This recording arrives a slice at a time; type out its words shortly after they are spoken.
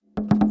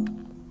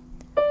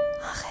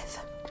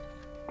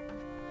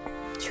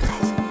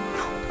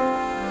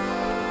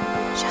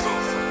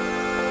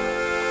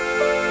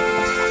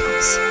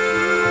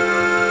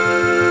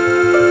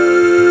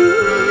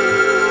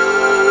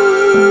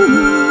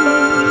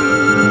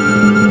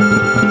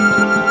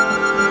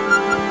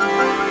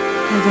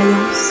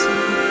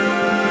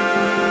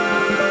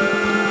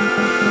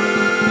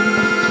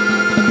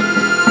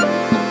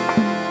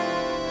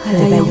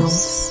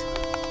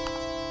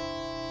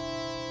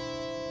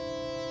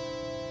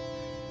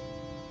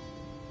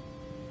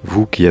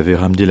Vous qui avez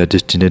ramené la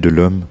destinée de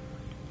l'homme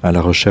à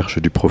la recherche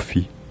du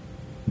profit,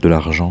 de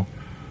l'argent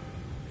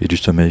et du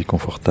sommeil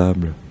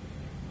confortable.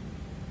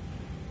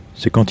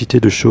 Ces quantités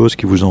de choses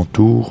qui vous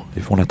entourent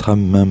et font la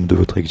trame même de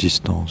votre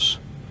existence.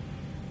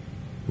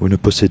 Vous ne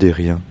possédez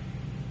rien.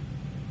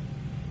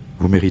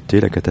 Vous méritez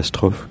la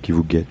catastrophe qui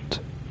vous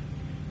guette.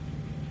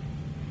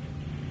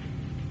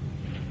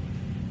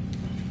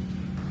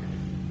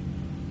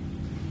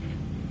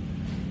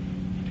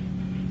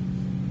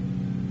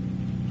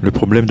 Le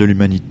problème de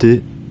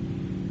l'humanité,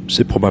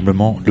 c'est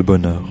probablement le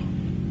bonheur.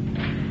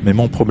 Mais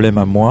mon problème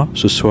à moi,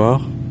 ce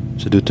soir,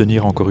 c'est de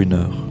tenir encore 1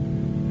 heure,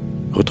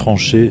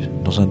 retranché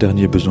dans un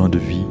dernier besoin de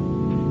vie.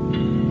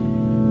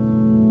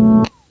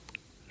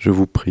 Je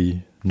vous prie,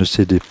 ne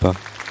cédez pas.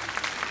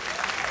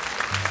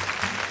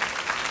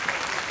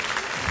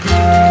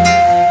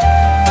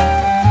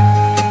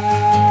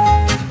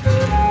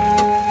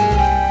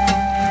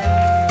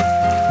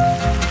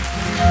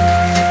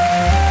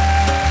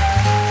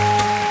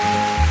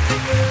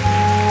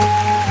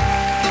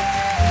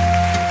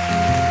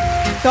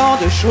 Tant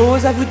de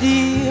choses à vous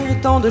dire,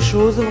 tant de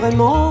choses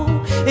vraiment,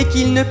 et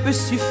qu'il ne peut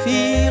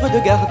suffire de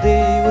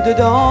garder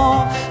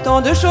au-dedans. Tant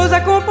de choses à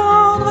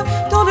comprendre,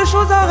 tant de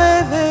choses à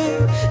rêver,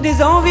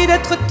 des envies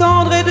d'être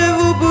tendre et de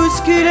vous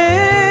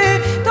bousculer.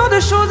 Tant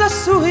de choses à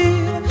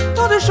sourire,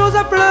 tant de choses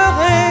à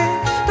pleurer,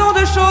 tant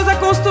de choses à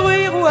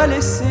construire ou à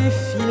laisser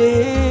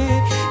filer.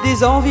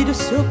 Des envies de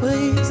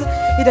surprise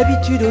et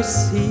d'habitude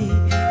aussi,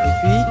 et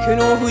puis que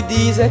l'on vous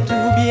dise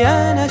êtes-vous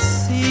bien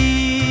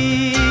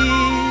assis.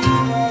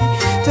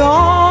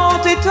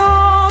 Tant et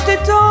tant et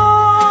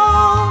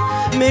tant,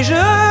 mais je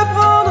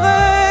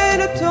prendrai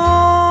le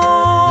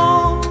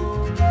temps.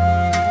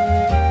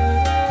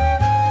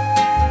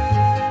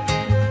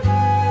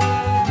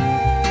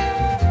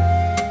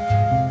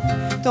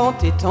 Tant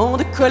et tant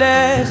de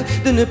colère,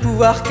 de ne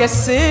pouvoir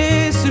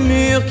casser ce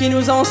mur qui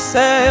nous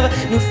enserre,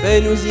 nous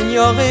fait nous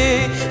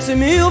ignorer. Ce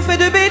mur fait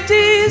de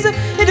bêtises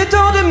et de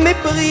tant de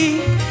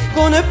mépris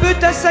qu'on ne peut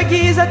à sa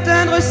guise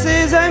atteindre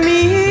ses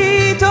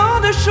amis. Tant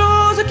de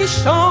choses qui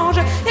changent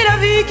et la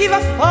vie qui va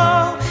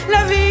fort,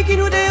 la vie qui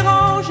nous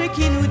dérange et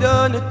qui nous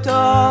donne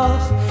tort,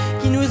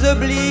 qui nous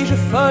oblige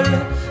folles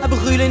à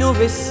brûler nos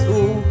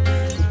vaisseaux,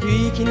 et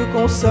puis qui nous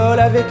console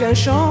avec un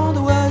chant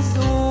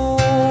d'oiseaux.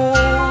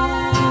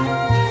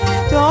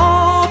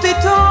 Tant et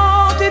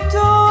tant et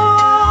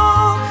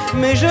tant,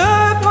 mais je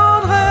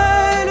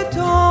prendrai le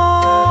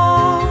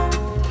temps.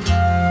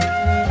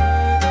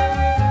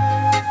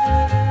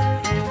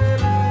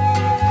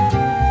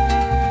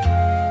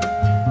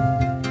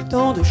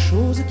 Tant de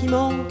choses qui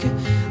manquent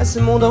à ce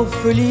monde en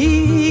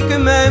folie, que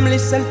même les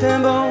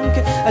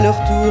saltimbanques à leur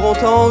tour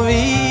ont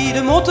envie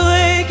de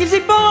montrer qu'ils y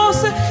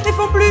pensent et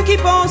font plus qu'y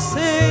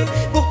penser.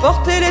 Pour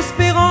porter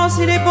l'espérance,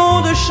 il est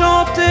bon de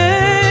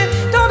chanter.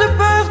 Tant de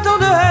peur, tant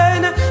de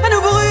haine à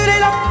nous brûler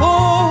la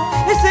peau,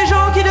 et ces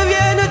gens qui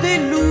deviennent des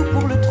loups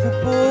pour le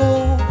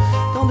troupeau.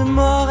 Tant de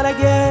morts à la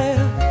guerre,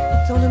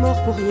 et tant de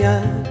morts pour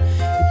rien,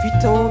 et puis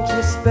tant qui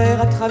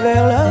espèrent à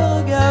travers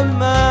leurs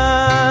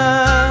gamins.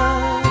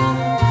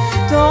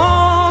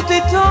 Tant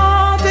et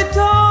tant et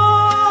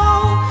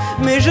tant,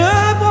 mais je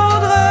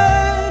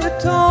prendrai le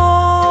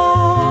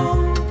temps.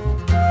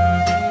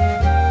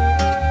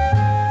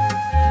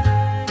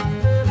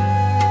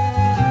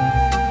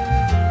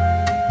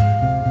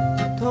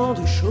 Tant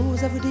de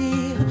choses à vous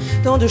dire,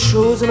 tant de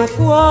choses, ma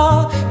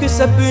foi, que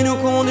ça peut nous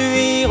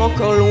conduire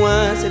encore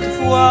loin cette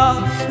fois.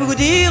 Vous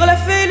dire la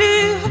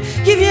fêlure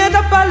qui vient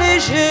à pas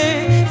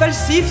léger,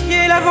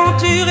 falsifier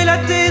l'aventure et la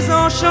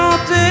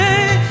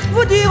désenchanter.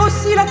 Vous dire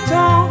aussi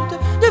l'attente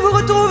de vous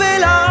retrouver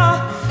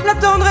là, la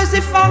tendresse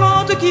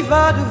effarante qui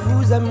va de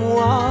vous à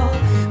moi.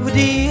 Vous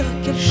dire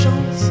quelle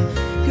chance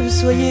que vous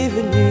soyez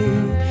venu,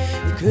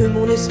 et que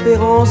mon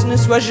espérance ne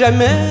soit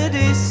jamais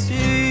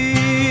déçue.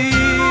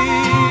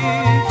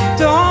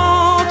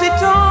 Tant et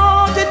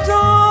tant et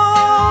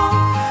tant,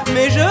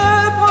 mais je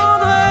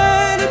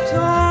prendrai le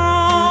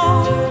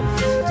temps.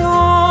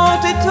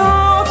 Tant et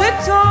tant et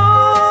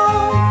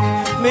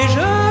tant, mais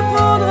je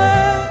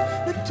prendrai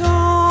le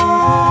temps.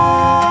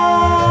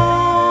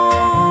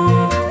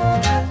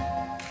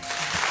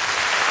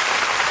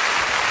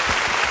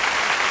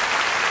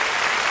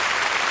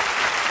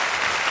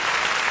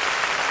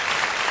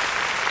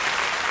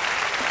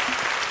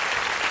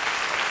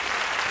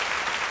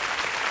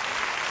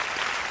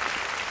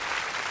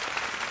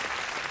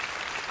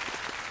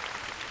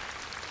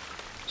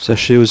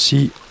 Sachez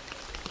aussi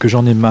que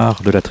j'en ai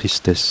marre de la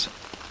tristesse,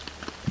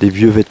 des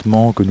vieux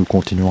vêtements que nous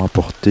continuons à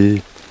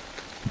porter,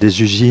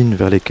 des usines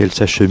vers lesquelles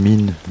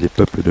s'acheminent les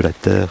peuples de la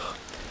terre.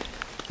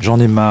 J'en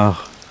ai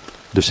marre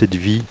de cette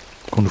vie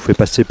qu'on nous fait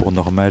passer pour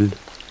normale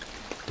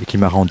et qui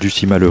m'a rendu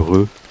si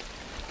malheureux,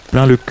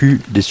 plein le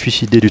cul des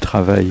suicidés du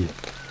travail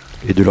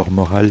et de leur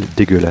morale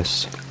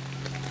dégueulasse.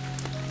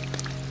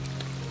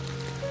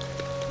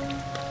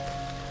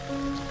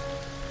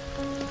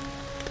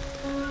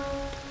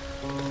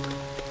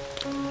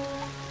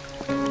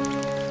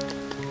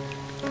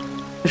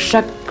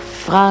 Chaque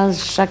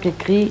phrase, chaque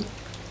écrit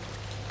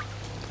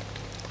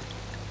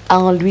a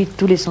en lui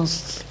tous les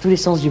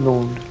sens du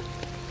monde.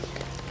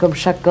 Comme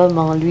chaque homme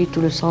a en lui tout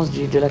le sens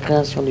de la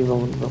création du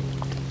monde. Bon.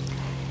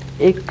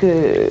 Et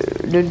que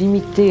le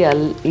limiter à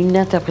une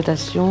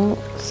interprétation,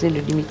 c'est le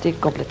limiter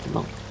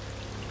complètement.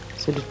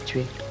 C'est le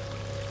tuer.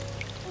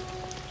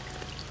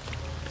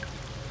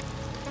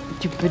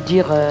 Tu peux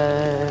dire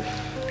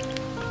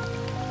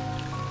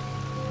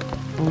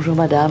bonjour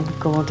madame,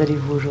 comment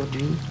allez-vous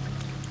aujourd'hui?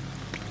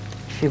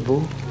 Il fait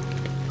beau.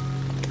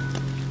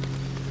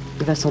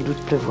 Il va sans doute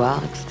pleuvoir,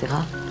 etc.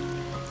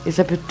 Et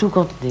ça peut tout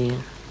contenir.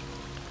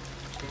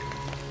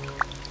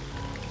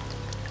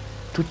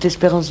 Toute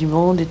l'espérance du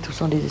monde et tout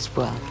son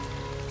désespoir.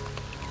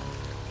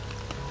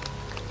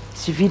 Il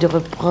suffit de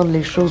reprendre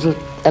les choses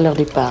à leur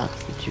départ,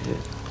 si tu veux.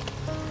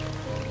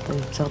 Dans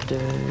une sorte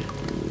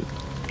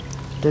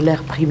de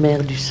l'air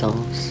primaire du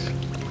sens.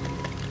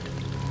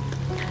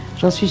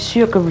 J'en suis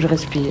sûre comme je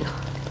respire.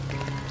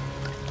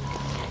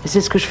 Et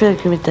c'est ce que je fais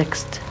avec mes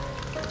textes.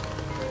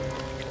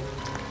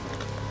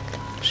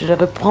 Je les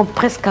reprends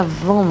presque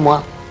avant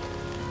moi.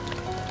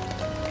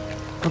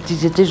 Quand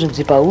ils étaient je ne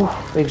sais pas où,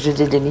 et que je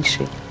les ai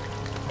dénichés.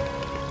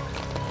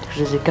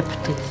 Je les ai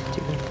captés, si tu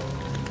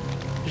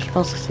veux. Je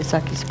pense que c'est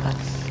ça qui se passe.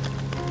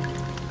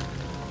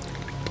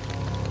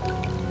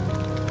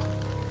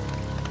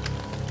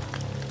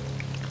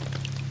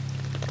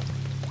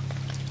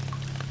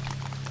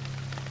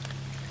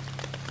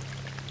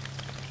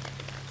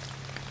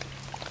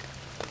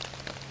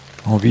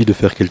 Envie de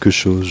faire quelque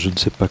chose, je ne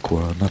sais pas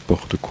quoi,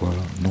 n'importe quoi.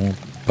 Non,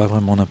 pas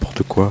vraiment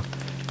n'importe quoi.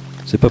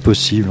 C'est pas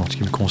possible en ce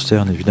qui me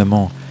concerne,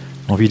 évidemment.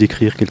 Envie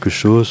d'écrire quelque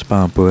chose, pas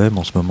un poème,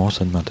 en ce moment,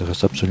 ça ne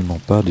m'intéresse absolument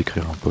pas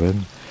d'écrire un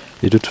poème.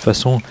 Et de toute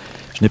façon,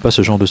 je n'ai pas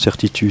ce genre de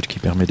certitude qui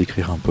permet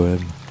d'écrire un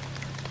poème.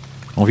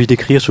 Envie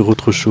d'écrire sur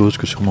autre chose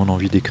que sur mon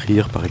envie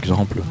d'écrire, par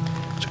exemple,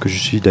 ce que je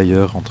suis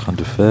d'ailleurs en train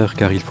de faire,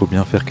 car il faut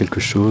bien faire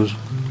quelque chose.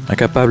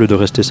 Incapable de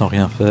rester sans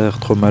rien faire,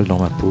 trop mal dans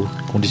ma peau,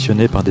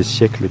 conditionné par des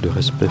siècles de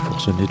respect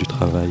forcené du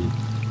travail.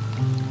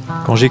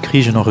 Quand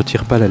j'écris, je n'en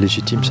retire pas la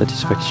légitime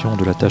satisfaction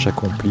de la tâche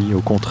accomplie, au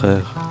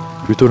contraire,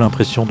 plutôt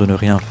l'impression de ne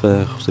rien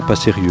faire, c'est pas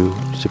sérieux,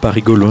 c'est pas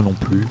rigolo non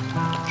plus.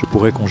 Je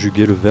pourrais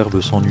conjuguer le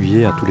verbe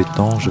s'ennuyer à tous les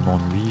temps, je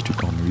m'ennuie, tu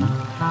t'ennuies.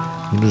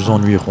 Nous nous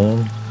ennuierons,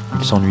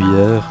 ils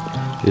s'ennuyèrent,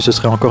 et ce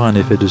serait encore un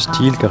effet de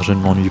style car je ne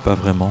m'ennuie pas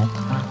vraiment,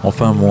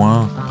 enfin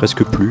moins,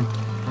 presque plus.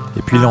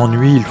 Et puis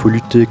l'ennui, il faut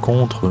lutter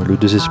contre, le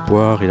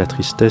désespoir et la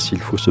tristesse, il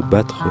faut se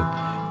battre,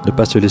 ne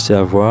pas se laisser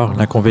avoir.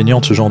 L'inconvénient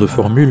de ce genre de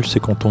formule, c'est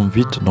qu'on tombe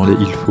vite dans les «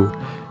 il faut ».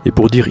 Et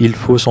pour dire « il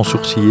faut » sans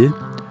sourciller,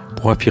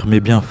 pour affirmer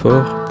bien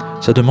fort,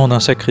 ça demande un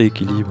sacré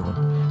équilibre.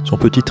 Son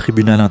petit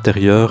tribunal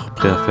intérieur,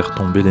 prêt à faire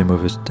tomber les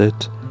mauvaises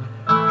têtes.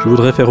 Je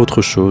voudrais faire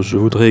autre chose, je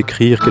voudrais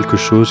écrire quelque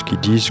chose qui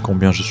dise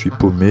combien je suis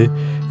paumé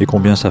et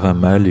combien ça va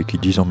mal et qui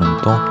dise en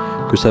même temps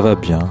que ça va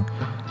bien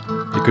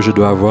et que je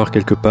dois avoir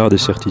quelque part des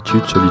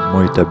certitudes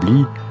solidement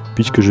établies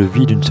puisque je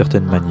vis d'une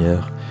certaine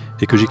manière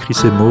et que j'écris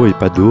ces mots et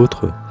pas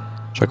d'autres.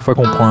 Chaque fois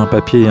qu'on prend un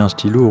papier et un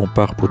stylo, on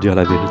part pour dire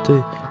la vérité,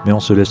 mais on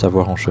se laisse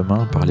avoir en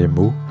chemin par les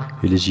mots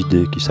et les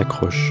idées qui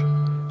s'accrochent.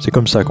 C'est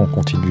comme ça qu'on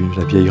continue,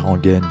 la vieille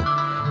rengaine.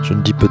 Je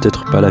ne dis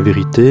peut-être pas la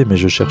vérité, mais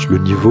je cherche le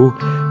niveau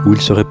où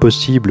il serait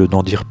possible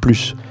d'en dire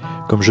plus,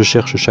 comme je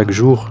cherche chaque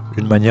jour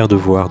une manière de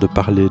voir, de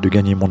parler, de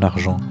gagner mon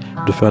argent,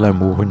 de faire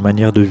l'amour, une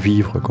manière de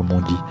vivre, comme on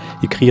dit.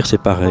 Écrire, c'est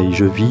pareil,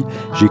 je vis,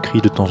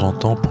 j'écris de temps en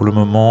temps. Pour le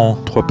moment,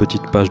 3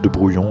 petites pages de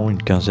brouillon,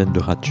 une quinzaine de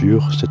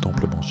ratures, c'est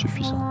amplement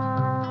suffisant.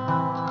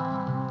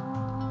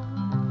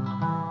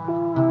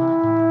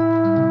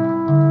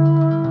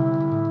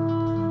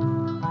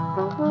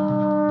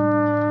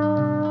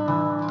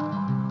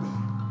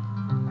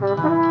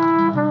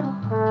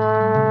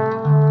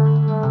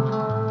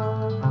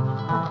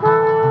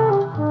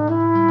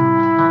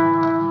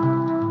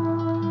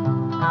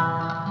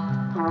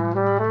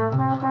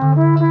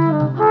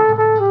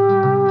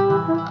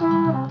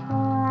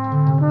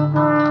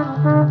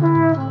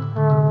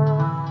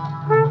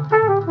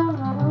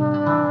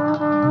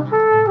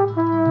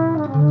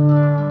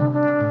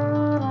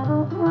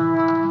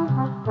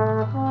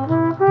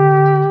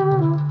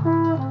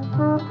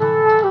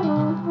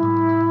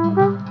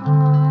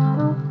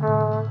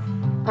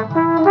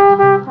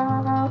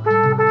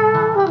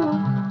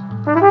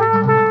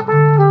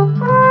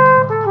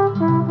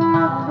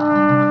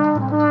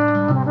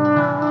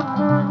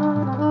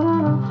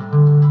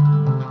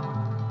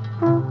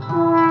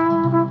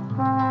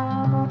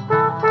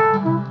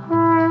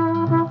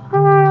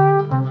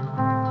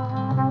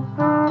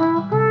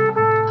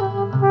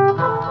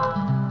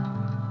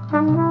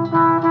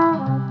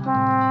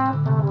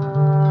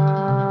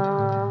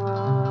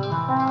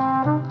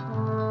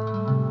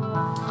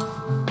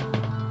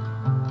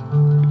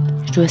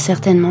 Je dois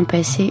certainement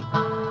passer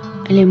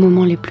les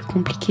moments les plus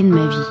compliqués de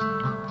ma vie.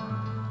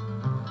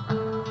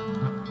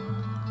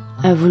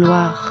 À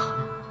vouloir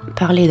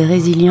parler de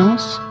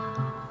résilience,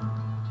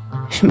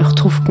 je me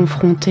retrouve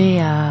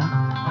confrontée à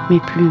mes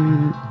plus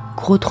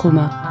gros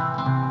traumas.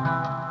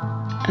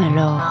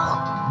 Alors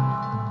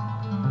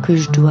que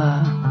je dois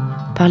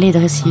parler de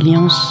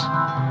résilience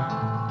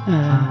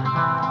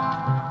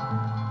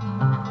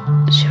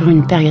sur sur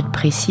une période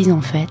précise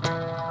en fait,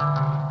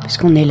 parce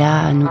qu'on est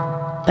là à nous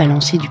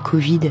balancer du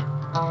Covid.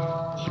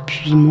 Et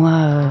puis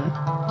moi,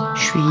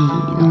 je suis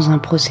dans un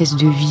process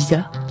de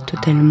visa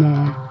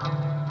totalement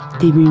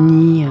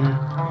démunie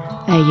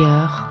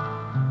ailleurs,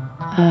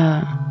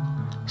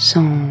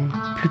 sans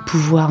plus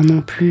pouvoir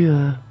non plus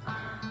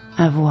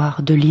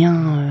avoir de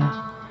lien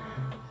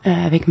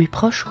avec mes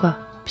proches, quoi,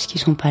 puisqu'ils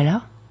sont pas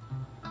là.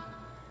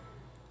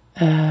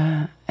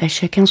 À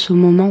chacun son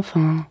moment,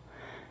 enfin,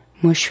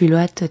 moi je suis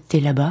là, t'es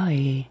là-bas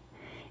et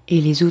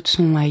les autres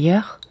sont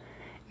ailleurs,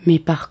 mais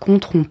par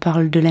contre on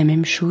parle de la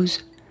même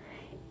chose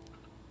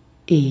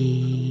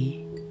mais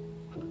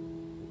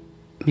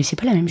c'est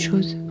pas la même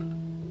chose,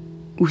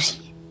 ou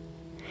si.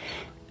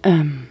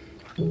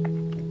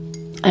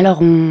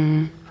 Alors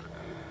on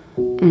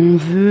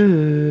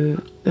veut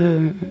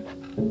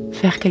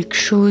faire quelque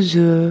chose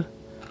de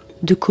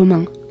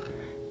commun.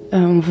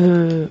 On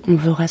veut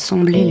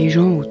rassembler les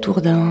gens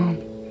autour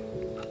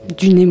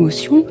d'une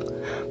émotion.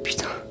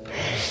 Putain.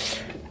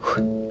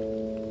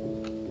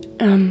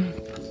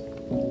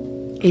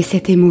 Et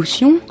cette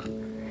émotion,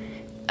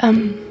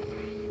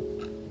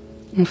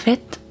 en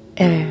fait,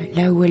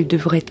 là où elle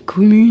devrait être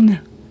commune,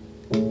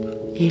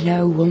 et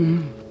là où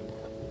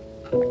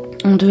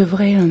on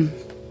devrait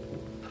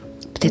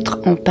peut-être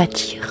en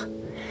pâtir,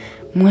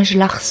 moi je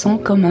la ressens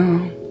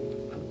comme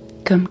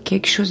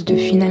quelque chose de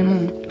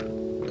finalement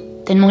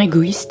tellement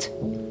égoïste.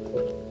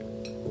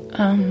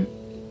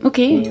 Ok,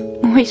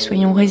 oui,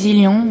 soyons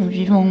résilients,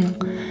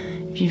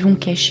 vivons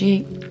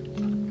cachés,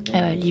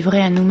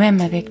 livrés à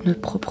nous-mêmes avec nos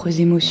propres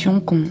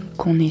émotions,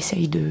 qu'on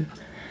essaye de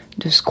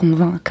se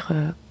convaincre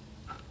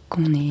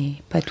qu'on n'est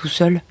pas tout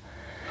seul,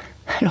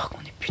 alors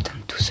qu'on est putain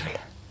de tout seul.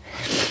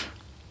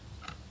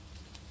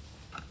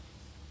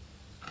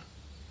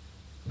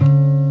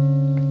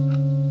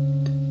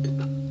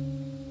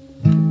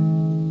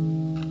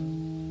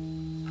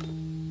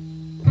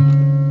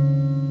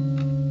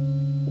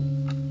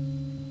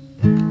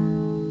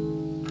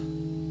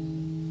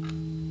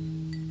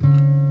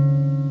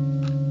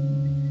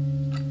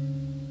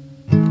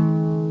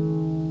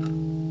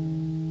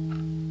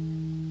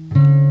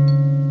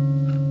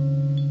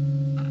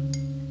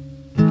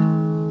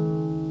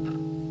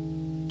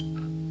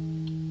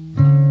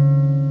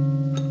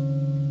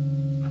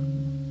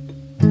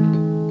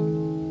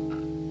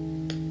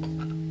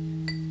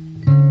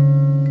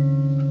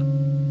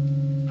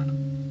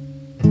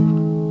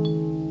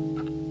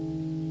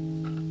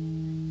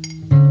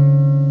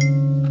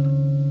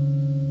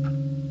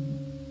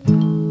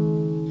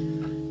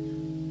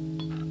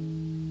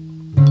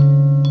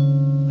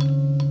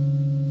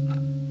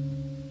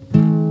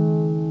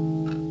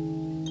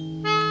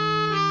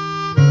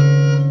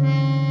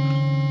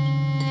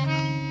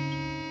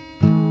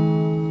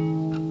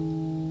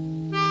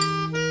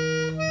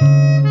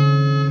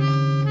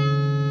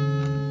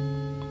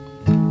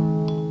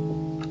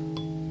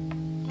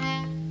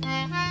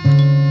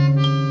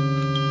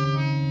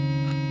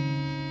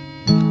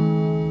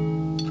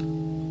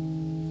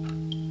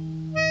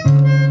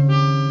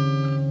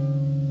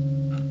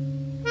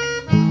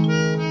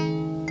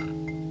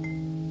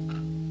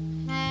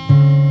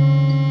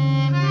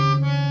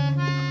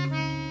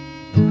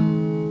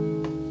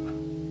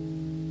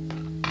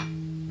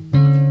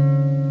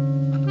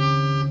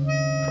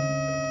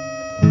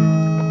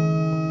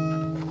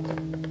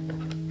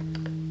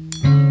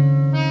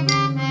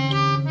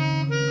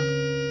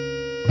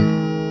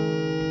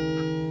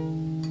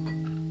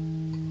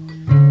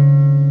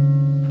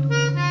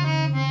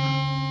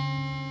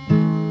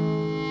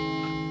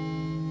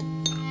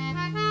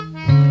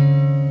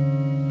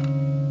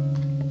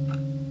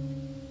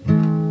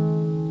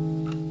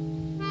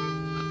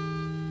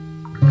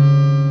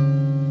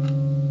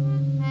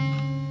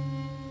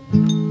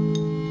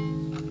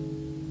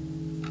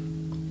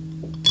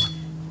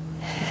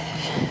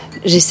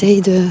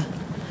 J'essaye de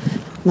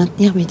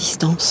maintenir mes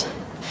distances.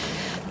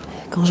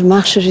 Quand je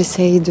marche,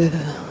 j'essaye de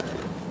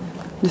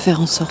faire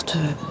en sorte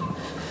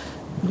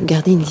de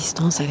garder une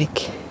distance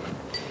avec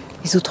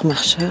les autres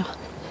marcheurs.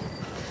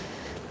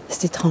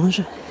 C'est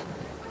étrange.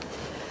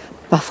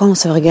 Parfois, on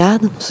se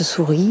regarde, on se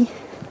sourit,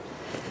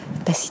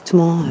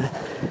 tacitement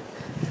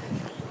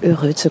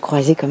heureux de se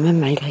croiser quand même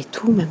malgré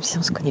tout, même si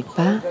on ne se connaît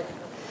pas.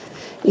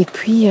 Et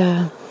puis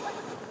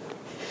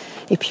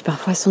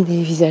parfois, ce sont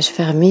des visages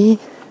fermés,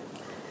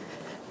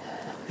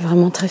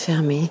 vraiment très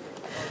fermés.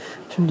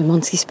 Je me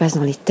demande ce qui se passe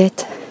dans les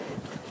têtes.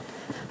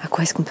 À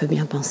quoi est-ce qu'on peut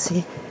bien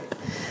penser ?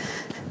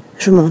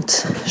 Je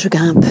monte, je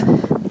grimpe.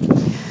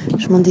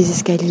 Je monte des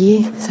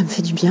escaliers, ça me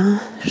fait du bien.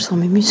 Je sens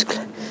mes muscles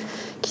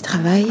qui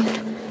travaillent.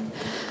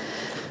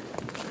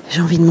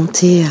 J'ai envie de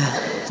monter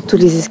tous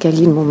les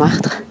escaliers de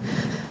Montmartre.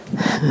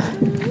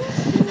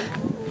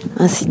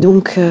 Ainsi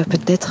donc,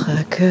 peut-être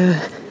que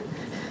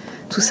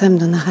tout ça me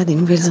donnera des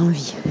nouvelles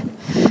envies.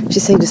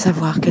 J'essaye de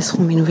savoir quelles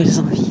seront mes nouvelles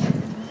envies.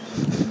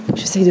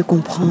 J'essaye de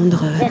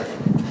comprendre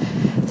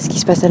ce qui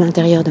se passe à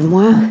l'intérieur de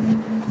moi.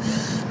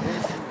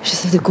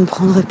 J'essaie de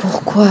comprendre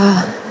pourquoi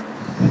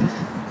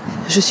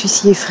je suis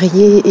si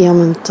effrayée et en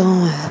même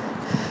temps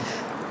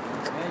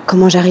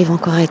comment j'arrive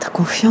encore à être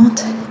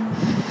confiante.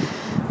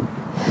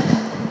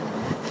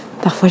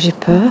 Parfois j'ai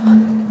peur.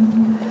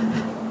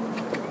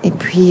 Et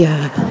puis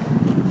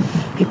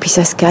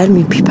ça se calme.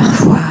 Et puis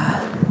parfois,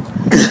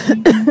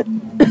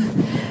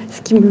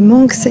 ce qui me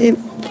manque, c'est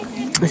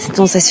cette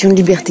sensation de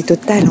liberté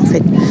totale, en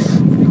fait.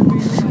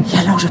 Et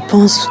alors je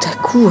pense tout à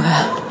coup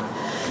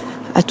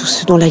à tous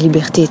ceux dont la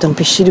liberté est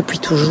empêchée depuis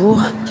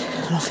toujours.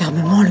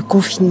 L'enfermement, le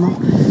confinement,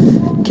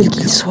 quel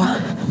qu'il soit.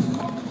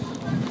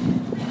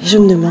 Et je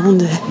me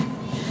demande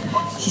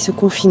si ce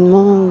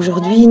confinement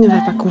aujourd'hui ne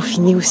va pas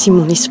confiner aussi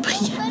mon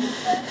esprit.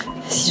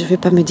 Si je ne vais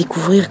pas me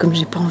découvrir comme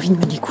j'ai pas envie de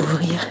me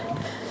découvrir.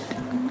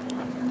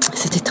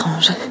 C'est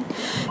étrange.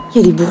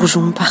 Il y a des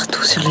bourgeons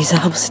partout sur les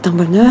arbres, c'est un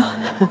bonheur.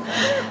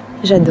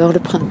 J'adore le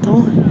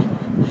printemps.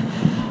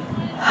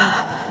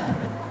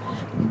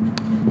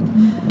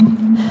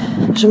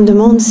 Je me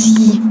demande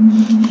si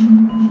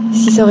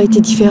ça aurait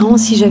été différent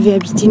si j'avais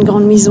habité une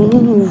grande maison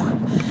où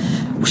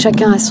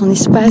chacun a son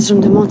espace. Je me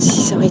demande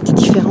si ça aurait été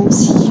différent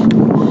si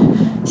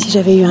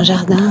j'avais eu un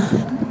jardin.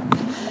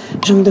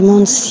 Je me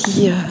demande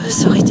si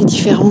ça aurait été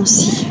différent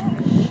si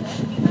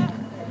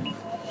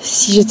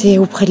j'étais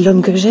auprès de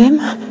l'homme que j'aime.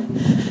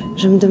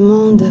 Je me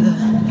demande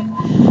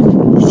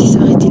si ça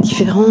aurait été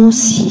différent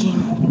si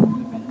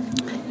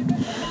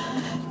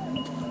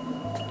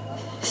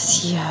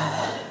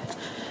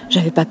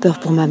j'avais pas peur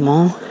pour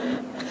maman.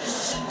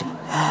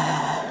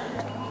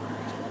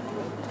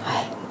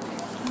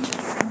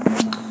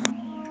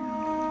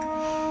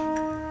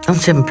 On ne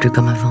s'aime plus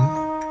comme avant.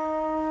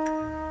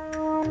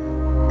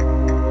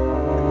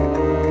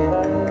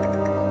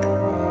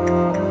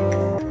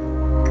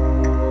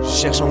 Je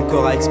cherche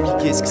encore à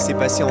expliquer ce qui s'est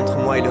passé entre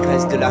moi et le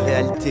reste de la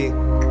réalité.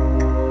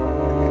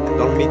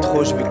 Dans le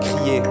métro, je veux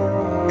crier.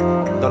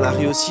 Dans la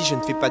rue aussi, je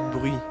ne fais pas de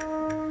bruit.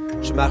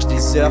 Je marche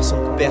des heures sans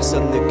que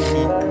personne ne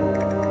crie.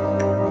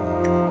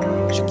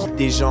 Je quitte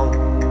des gens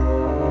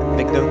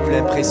avec d'un coup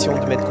l'impression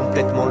de m'être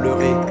complètement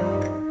leurré.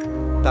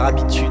 Par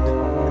habitude,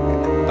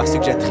 parce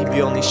que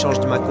j'attribue en échange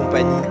de ma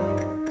compagnie.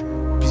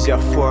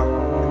 Plusieurs fois,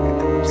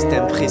 j'ai cette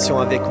impression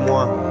avec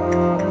moi.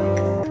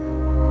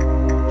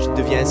 Je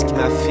deviens ce qui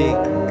m'a fait,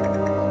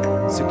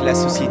 ce que la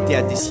société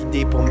a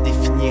décidé pour me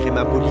définir et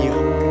m'abolir.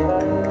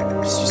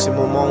 Je suis ce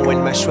moment où elle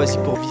m'a choisi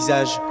pour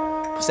visage,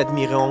 pour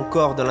s'admirer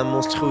encore dans la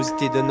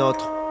monstruosité de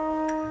notre.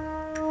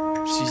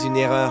 Je suis une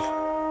erreur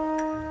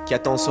qui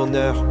attend son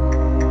heure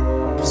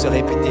pour se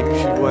répéter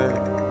plus loin.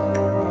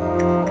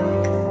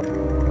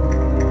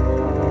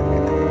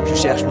 Je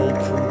cherche mon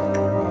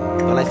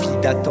pouls. Dans la file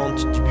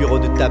d'attente du bureau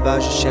de tabac,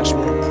 je cherche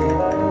mon pouls.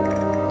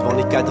 Devant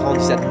les cadrans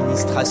des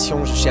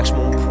administrations, je cherche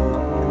mon pouls.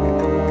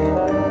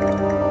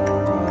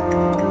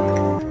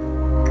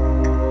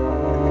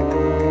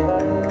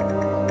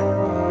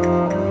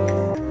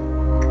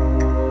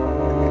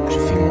 Je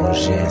fais mon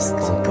geste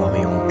encore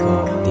et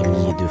encore, des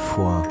milliers de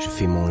fois. Je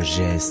fais mon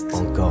geste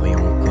encore et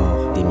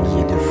encore, des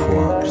milliers de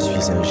fois. Je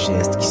suis un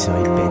geste qui se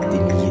répète des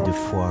milliers de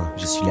fois.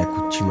 Je suis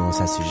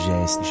l'accoutumance à ce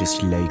geste, je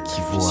suis l'œil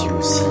qui voit. Je suis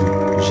aussi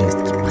le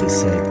geste qui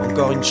précède.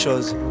 Encore une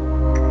chose,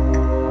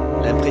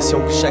 l'impression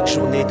que chaque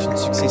journée est une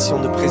succession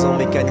de présents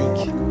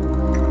mécaniques,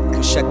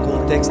 que chaque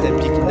contexte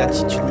implique une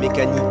attitude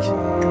mécanique,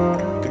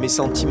 que mes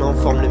sentiments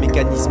forment le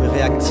mécanisme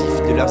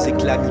réactif de leurs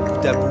éclats mis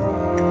bout à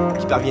bout,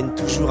 qui parviennent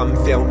toujours à me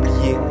faire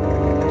oublier,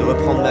 de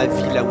reprendre ma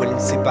vie là où elle ne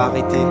s'est pas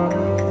arrêtée,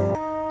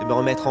 de me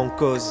remettre en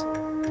cause,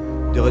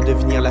 de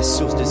redevenir la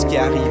source de ce qui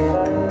arrive,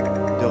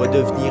 de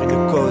redevenir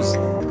une cause,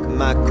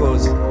 ma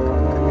cause.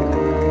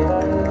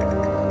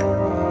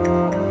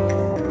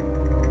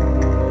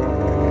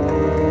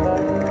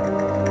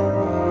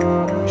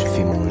 Je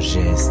fais mon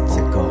geste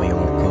encore et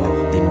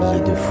encore, des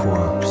milliers de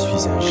fois. Je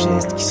suis un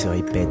geste qui se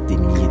répète des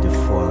milliers de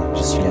fois.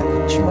 Je suis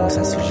l'accoutumance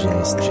à ce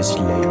geste, je suis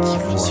l'œil qui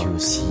voit. Je suis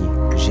aussi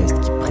le geste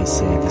qui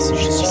précède et ce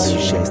je suis le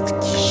geste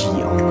qui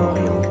gît encore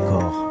et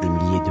encore, des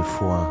milliers de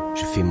fois.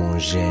 Je fais mon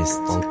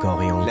geste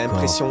encore et encore,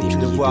 l'impression des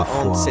milliers de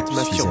fois. Cette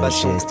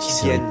masturbation je suis un geste qui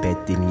se répète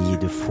des milliers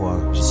de fois.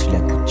 Je suis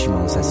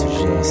l'accoutumance à ce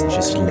geste,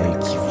 je suis l'œil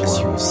qui voit. Je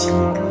suis aussi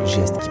le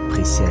geste qui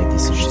précède et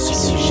ce je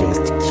suis le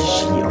geste qui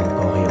gît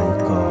encore et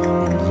encore,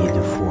 des milliers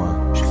de fois.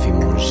 Je fais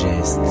mon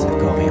geste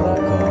encore et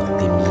encore,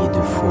 des milliers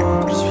de fois.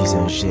 Je suis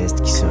un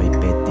geste qui se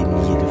répète des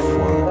milliers de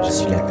fois. Je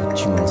suis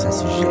l'accoutumance à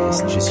ce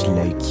geste, je suis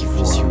l'œil qui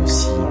voit. Je suis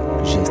aussi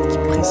le geste qui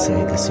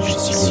précède et ce je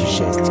suis le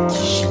geste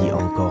qui gît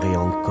encore et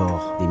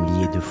encore, des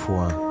milliers de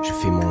fois. Je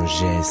fais mon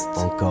geste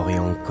encore et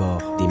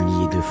encore, des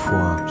milliers de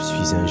fois. Je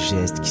suis un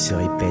geste qui se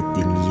répète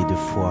des milliers de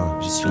fois.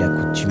 Je suis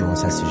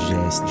l'accoutumance à ce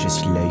geste, je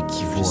suis l'œil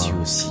qui voit. Je suis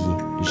aussi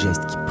le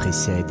geste qui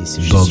précède et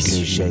ce je suis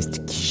le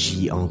geste qui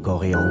gît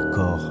encore et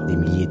encore, des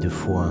milliers de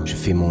fois. Je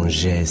fais mon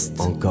geste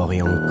encore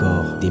et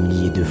encore, des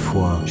milliers de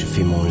fois. Je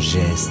fais mon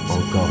geste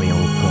encore et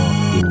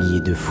encore, des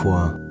milliers de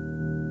fois.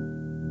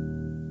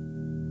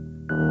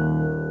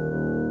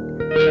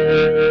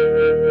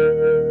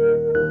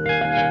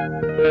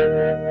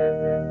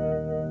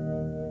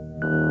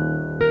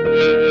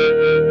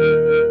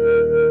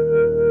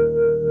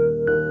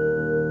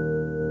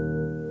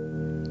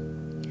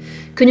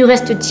 Que nous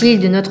reste-t-il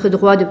de notre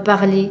droit de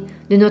parler,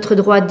 de notre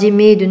droit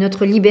d'aimer, de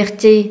notre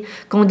liberté,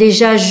 quand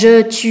déjà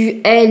je,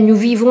 tu, elle, nous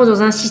vivons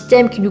dans un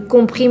système qui nous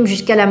comprime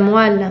jusqu'à la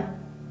moelle?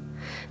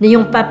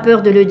 N'ayons pas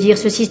peur de le dire,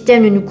 ce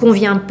système ne nous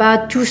convient pas,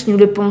 tous nous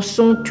le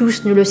pensons,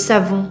 tous nous le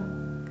savons.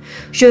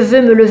 Je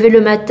veux me lever le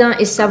matin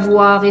et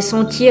savoir et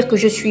sentir que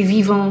je suis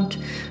vivante.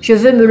 Je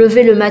veux me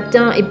lever le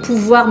matin et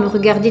pouvoir me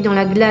regarder dans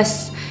la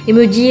glace et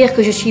me dire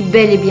que je suis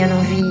bel et bien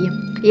en vie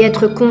et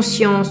être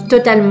consciente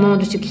totalement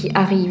de ce qui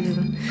arrive.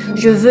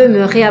 Je veux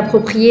me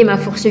réapproprier ma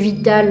force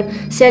vitale,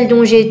 celle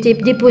dont j'ai été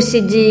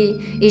dépossédée,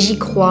 et j'y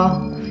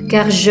crois,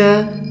 car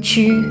je,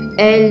 tu,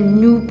 elle,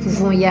 nous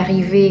pouvons y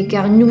arriver,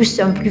 car nous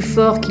sommes plus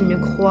forts qu'ils ne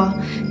croient,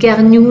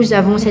 car nous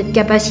avons cette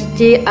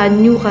capacité à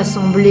nous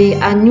rassembler,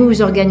 à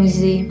nous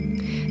organiser,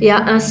 et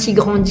à ainsi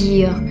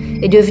grandir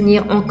et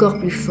devenir encore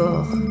plus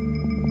forts.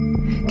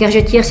 Car je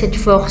tire cette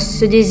force,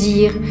 ce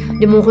désir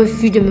de mon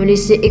refus de me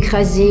laisser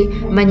écraser,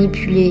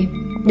 manipuler,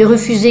 de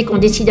refuser qu'on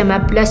décide à ma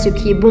place ce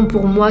qui est bon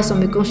pour moi sans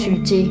me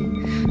consulter,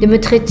 de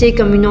me traiter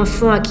comme une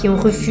enfant à qui on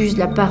refuse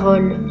la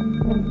parole.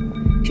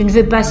 Je ne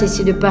veux pas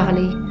cesser de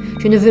parler,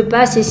 je ne veux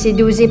pas cesser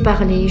d'oser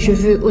parler, je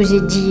veux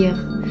oser dire,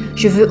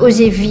 je veux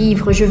oser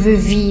vivre, je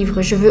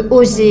veux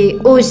oser,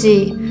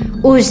 oser,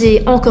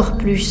 oser encore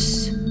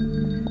plus.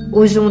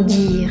 Osons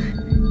dire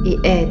et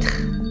être.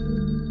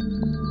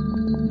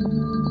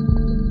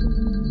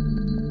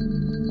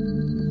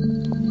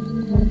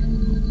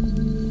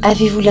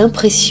 Avez-vous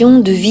l'impression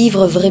de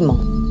vivre vraiment?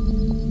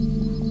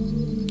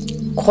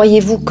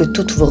 Croyez-vous que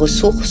toutes vos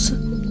ressources,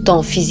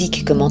 tant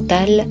physiques que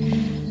mentales,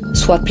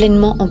 soient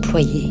pleinement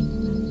employées?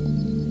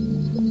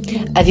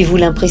 Avez-vous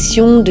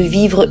l'impression de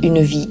vivre une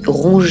vie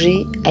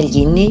rongée,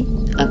 aliénée,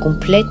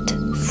 incomplète,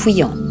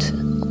 fouillante?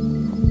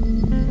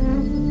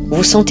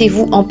 Vous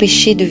sentez-vous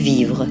empêché de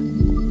vivre?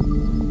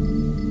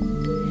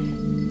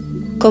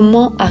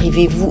 Comment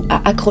arrivez-vous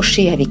à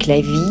accrocher avec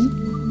la vie,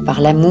 par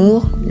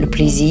l'amour, le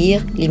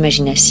plaisir,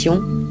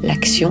 l'imagination,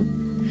 l'action,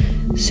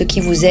 ce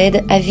qui vous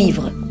aide à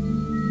vivre?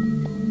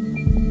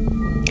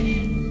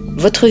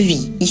 Votre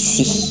vie,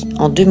 ici,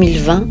 en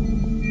 2020,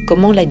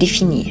 comment la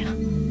définir?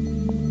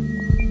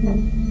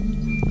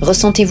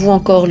 Ressentez-vous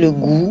encore le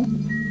goût,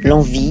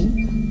 l'envie,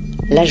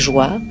 la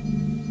joie,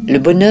 le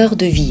bonheur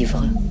de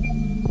vivre?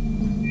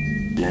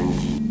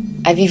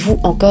 Avez-vous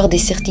encore des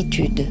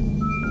certitudes?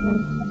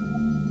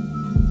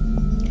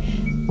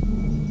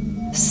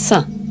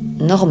 Sain,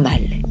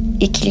 normal,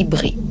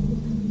 équilibré.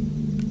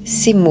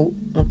 Ces mots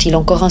ont-ils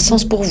encore un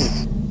sens pour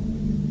vous?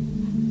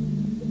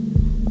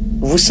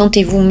 Vous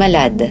sentez-vous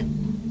malade?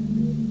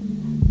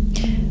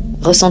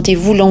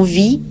 Ressentez-vous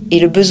l'envie et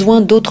le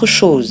besoin d'autre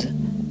chose?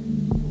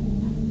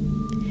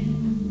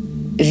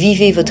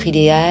 Vivez votre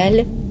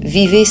idéal,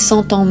 vivez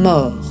sans temps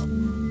mort.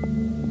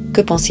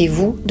 Que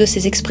pensez-vous de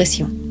ces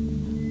expressions?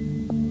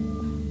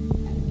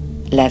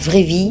 La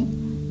vraie vie,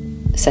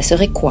 ça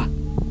serait quoi?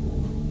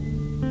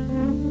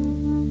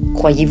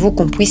 Croyez-vous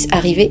qu'on puisse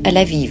arriver à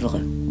la vivre?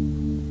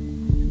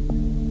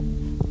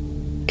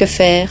 Que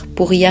faire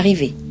pour y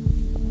arriver?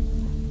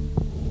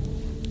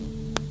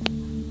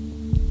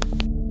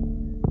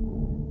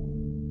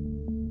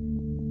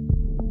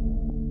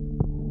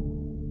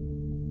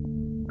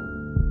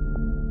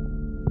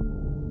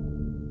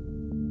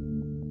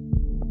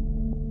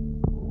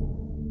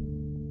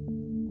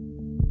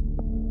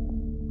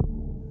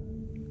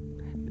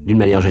 D'une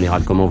manière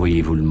générale, comment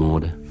voyez-vous le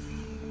monde?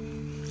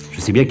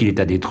 Je sais bien qu'il est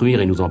à détruire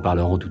et nous en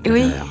parlerons tout à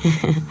l'heure. Oui,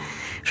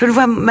 je le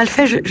vois mal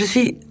fait. Je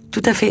suis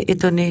tout à fait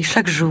étonnée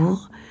chaque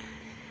jour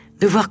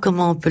de voir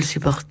comment on peut le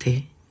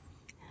supporter.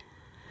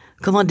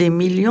 Comment des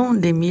millions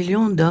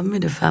d'hommes et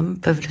de femmes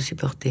peuvent le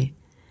supporter.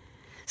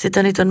 C'est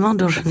un étonnement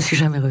dont je ne suis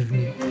jamais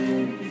revenue.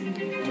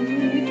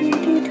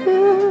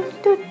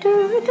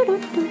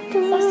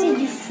 Ça, c'est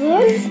du feu.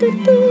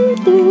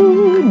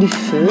 Du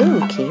feu,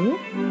 ok.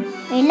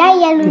 Et là,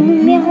 il y a le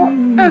numéro 1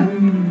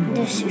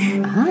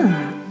 dessus. Ah,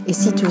 et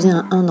si tu faisais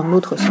un 1 dans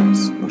l'autre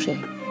sens, mon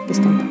chéri? Qu'est-ce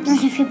que t'en penses? Non,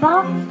 je fais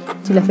pas.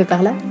 Tu l'as fait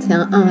par là? C'est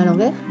un 1 à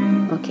l'envers?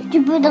 Ok.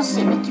 Tu peux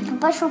danser, mais tu peux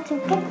pas chanter,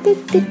 ok?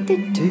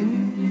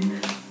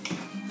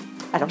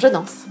 Alors je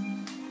danse.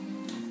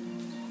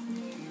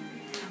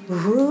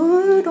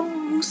 Je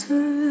danse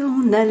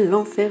en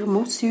allant faire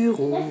mon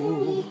sirop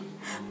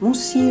de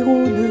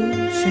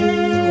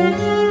sureau.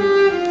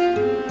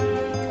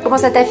 Comment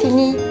ça t'a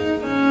fini?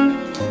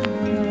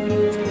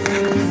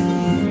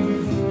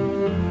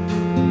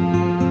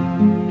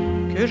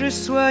 Que je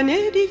sois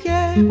né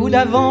d'hier ou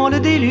d'avant le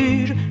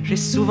déluge, j'ai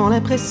souvent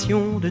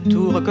l'impression de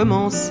tout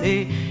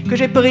recommencer. Que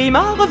j'ai pris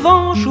ma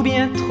revanche ou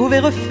bien trouvé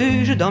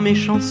refuge dans mes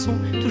chansons,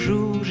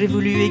 toujours j'ai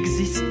voulu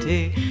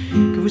exister.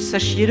 Que vous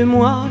sachiez de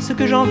moi ce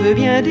que j'en veux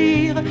bien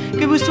dire,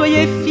 que vous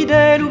soyez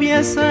fidèle ou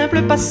bien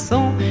simple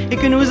passant, et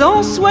que nous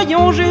en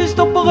soyons juste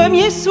au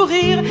premier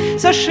sourire.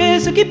 Sachez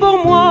ce qui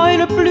pour moi est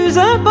le plus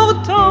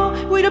important,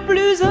 oui le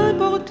plus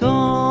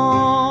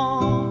important.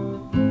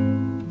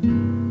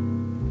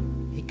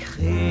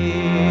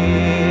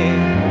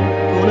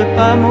 Pour ne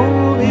pas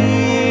mourir,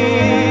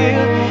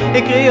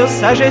 écrire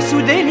sagesse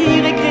ou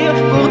délire, écrire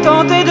pour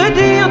tenter de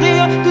dire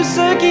tout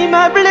ce qui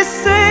m'a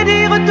blessé,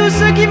 dire tout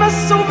ce qui m'a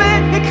sauvé,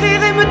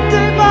 écrire et me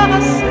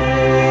débarrasser.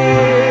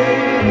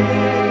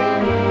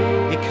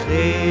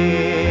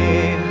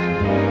 Écrire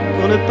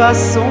pour ne pas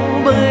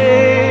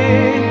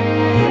sombrer,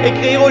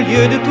 écrire au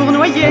lieu de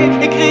tournoyer,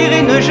 écrire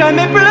et ne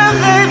jamais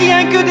pleurer,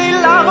 rien que des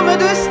larmes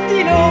de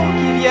stylo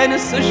qui viennent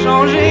se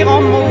changer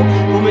en mots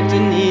pour me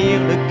tenir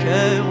le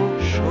cœur au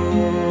chaud.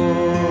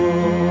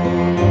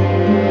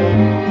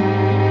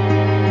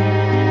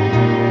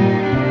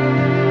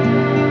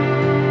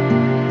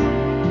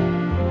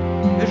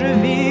 Que je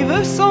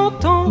vive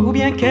 100 ans ou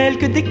bien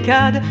quelques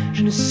décades,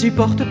 je ne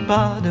supporte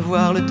pas de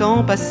voir le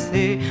temps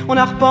passer. On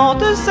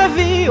arpente sa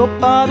vie au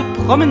pas de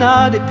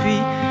promenade et puis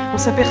on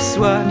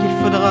s'aperçoit qu'il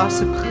faudra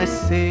se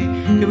presser.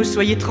 Que vous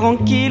soyez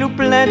tranquille ou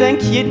plein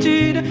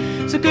d'inquiétude,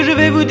 ce que je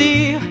vais vous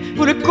dire,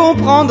 vous le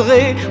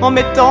comprendrez en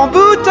mettant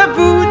bout à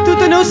bout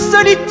toutes nos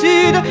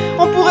solitudes.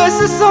 On pourrait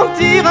se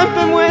sentir un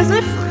peu moins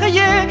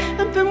effrayé,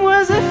 un peu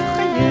moins effrayé.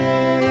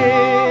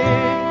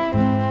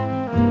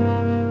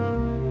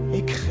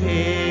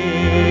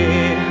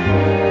 Écrire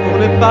pour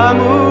ne pas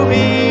mourir,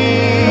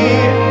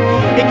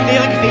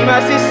 écrire,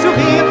 grimacer,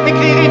 sourire,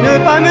 écrire et ne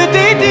pas me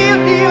dédire,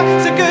 dire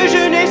ce que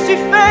je n'ai su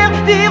faire,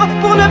 dire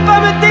pour ne pas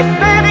me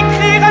défaire,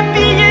 écrire,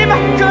 habiller ma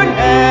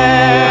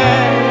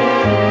colère.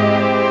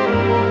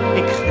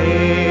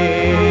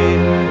 Écrire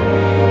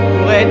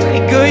pour être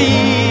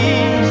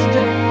égoïste,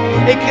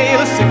 écrire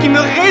ce qui me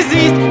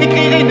résiste,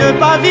 écrire et ne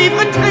pas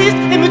vivre triste,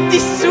 et me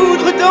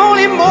dissoudre dans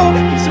les mots,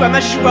 qu'ils soient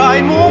ma joie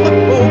et mon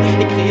repos,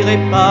 écrire et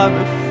pas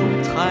me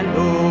foutre à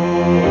l'eau,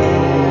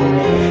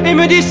 et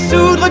me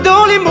dissoudre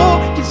dans les mots,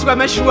 qu'ils soient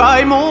ma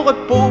joie et mon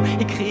repos,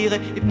 écrire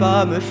et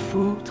pas me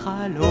foutre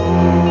à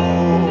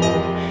l'eau.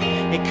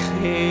 Écrire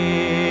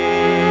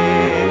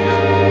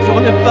pour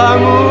ne pas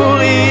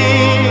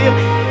mourir,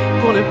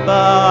 pour ne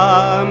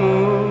pas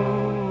mourir.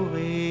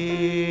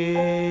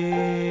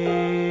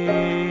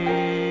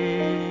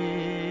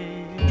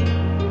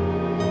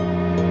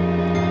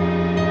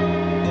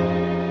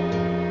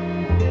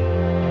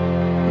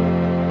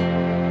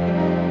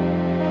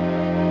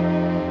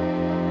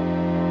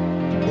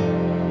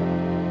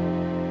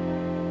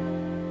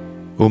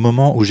 Au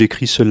moment où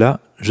j'écris cela,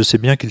 je sais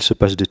bien qu'il se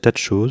passe des tas de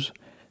choses,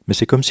 mais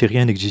c'est comme si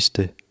rien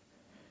n'existait.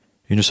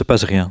 Il ne se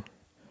passe rien.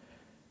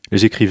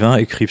 Les écrivains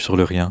écrivent sur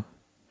le rien.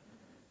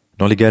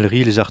 Dans les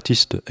galeries, les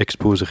artistes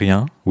exposent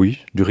rien, oui,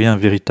 du rien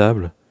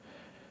véritable.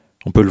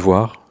 On peut le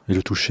voir et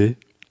le toucher.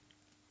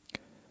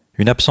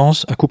 Une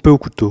absence à couper au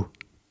couteau,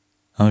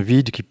 un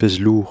vide qui pèse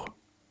lourd.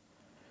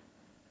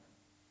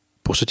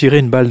 Pour se tirer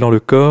une balle dans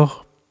le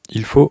corps,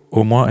 il faut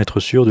au moins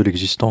être sûr de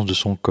l'existence de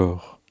son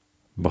corps.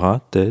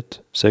 Bras,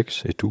 tête,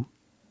 sexe et tout.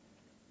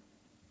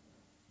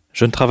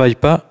 Je ne travaille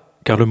pas,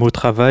 car le mot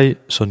travail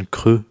sonne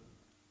creux.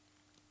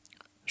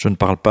 Je ne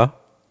parle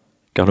pas,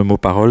 car le mot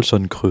parole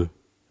sonne creux.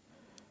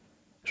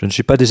 Je ne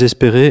suis pas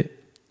désespéré,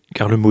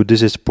 car le mot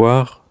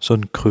désespoir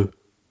sonne creux.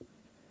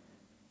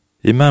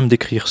 Et même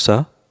d'écrire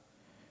ça,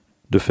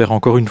 de faire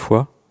encore une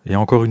fois, et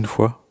encore une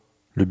fois,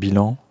 le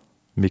bilan,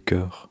 mes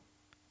cœurs.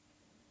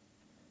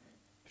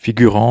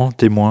 Figurant,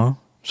 témoin,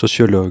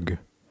 sociologue.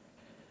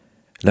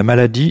 La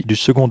maladie du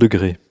second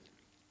degré.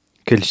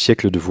 Quel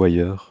siècle de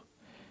voyeurs.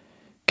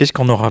 Qu'est-ce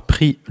qu'on aura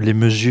pris les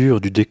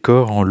mesures du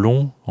décor en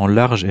long, en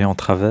large et en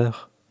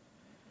travers?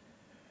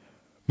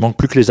 Manque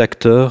plus que les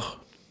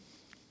acteurs.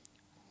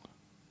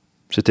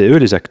 C'était eux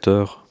les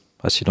acteurs,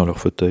 assis dans leur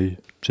fauteuil.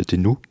 C'était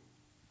nous.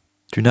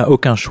 Tu n'as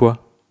aucun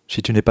choix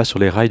si tu n'es pas sur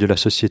les rails de la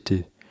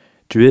société.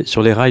 Tu es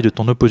sur les rails de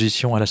ton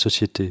opposition à la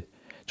société,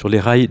 sur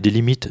les rails des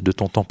limites de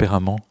ton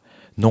tempérament,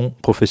 nom,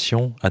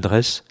 profession,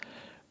 adresse.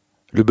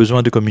 Le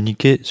besoin de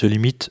communiquer se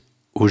limite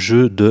au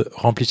jeu de «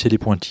 remplissez les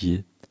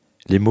pointillés ».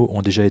 Les mots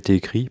ont déjà été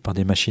écrits par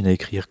des machines à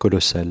écrire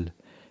colossales.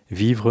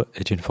 Vivre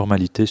est une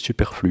formalité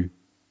superflue.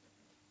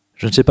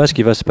 Je ne sais pas ce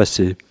qui va se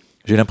passer.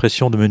 J'ai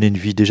l'impression de mener une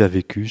vie déjà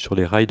vécue sur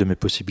les rails de mes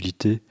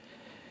possibilités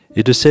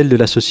et de celles de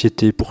la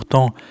société.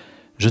 Pourtant,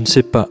 je ne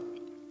sais pas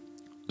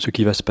ce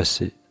qui va se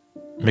passer.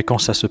 Mais quand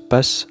ça se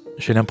passe,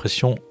 j'ai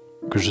l'impression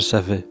que je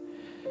savais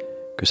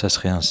que ça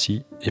serait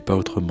ainsi et pas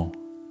autrement.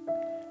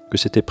 Que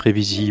c'était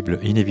prévisible,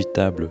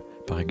 inévitable.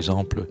 Par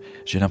exemple,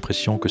 j'ai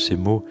l'impression que ces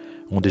mots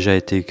ont déjà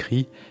été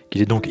écrits,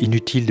 qu'il est donc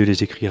inutile de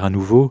les écrire à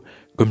nouveau,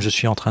 comme je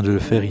suis en train de le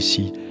faire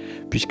ici,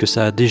 puisque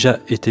ça a déjà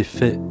été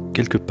fait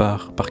quelque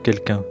part par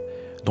quelqu'un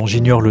dont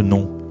j'ignore le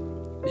nom.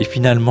 Et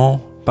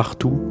finalement, par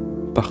tout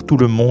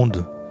le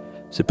monde,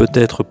 c'est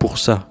peut-être pour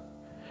ça.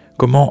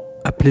 Comment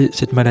appeler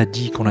cette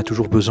maladie qu'on a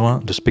toujours besoin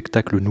de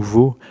spectacles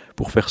nouveaux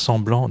pour faire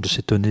semblant de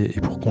s'étonner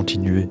et pour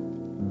continuer?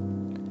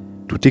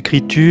 Toute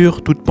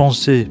écriture, toute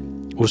pensée,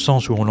 au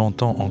sens où on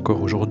l'entend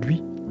encore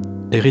aujourd'hui,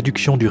 est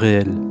réduction du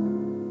réel.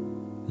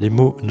 Les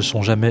mots ne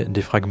sont jamais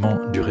des fragments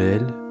du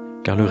réel,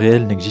 car le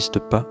réel n'existe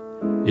pas,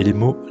 et les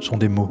mots sont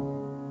des mots.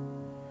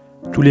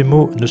 Tous les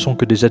mots ne sont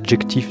que des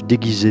adjectifs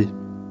déguisés.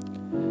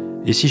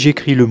 Et si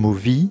j'écris le mot «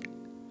 vie »,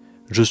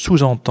 je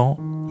sous-entends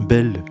 «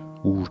 belle »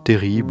 ou «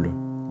 terrible »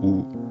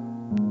 ou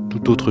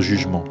tout autre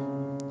jugement.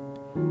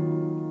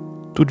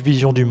 Toute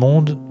vision du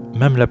monde,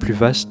 même la plus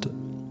vaste,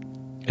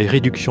 et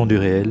réduction du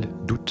réel,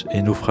 doute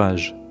et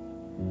naufrage.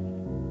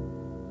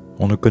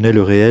 On ne connaît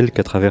le réel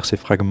qu'à travers ces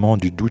fragments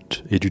du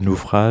doute et du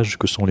naufrage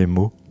que sont les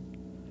mots.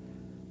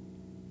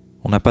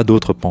 On n'a pas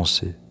d'autre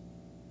pensée.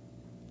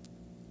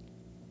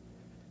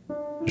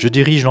 Je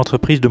dirige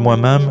l'entreprise de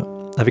moi-même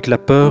avec la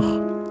peur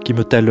qui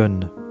me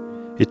talonne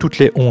et toutes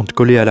les hontes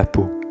collées à la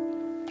peau.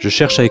 Je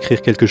cherche à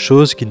écrire quelque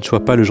chose qui ne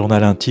soit pas le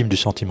journal intime du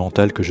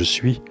sentimental que je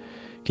suis,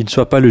 qui ne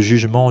soit pas le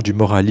jugement du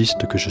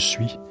moraliste que je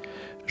suis.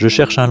 Je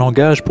cherche un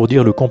langage pour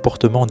dire le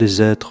comportement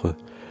des êtres,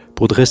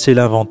 pour dresser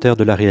l'inventaire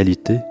de la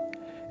réalité,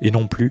 et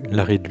non plus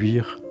la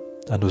réduire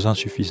à nos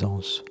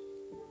insuffisances.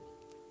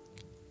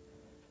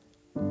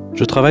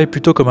 Je travaille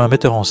plutôt comme un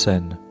metteur en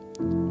scène,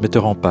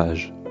 metteur en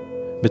page,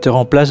 metteur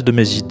en place de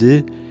mes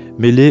idées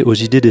mêlées aux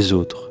idées des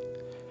autres.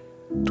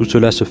 Tout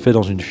cela se fait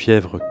dans une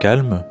fièvre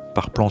calme,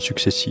 par plans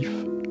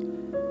successifs,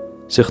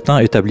 certains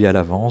établis à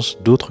l'avance,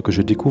 d'autres que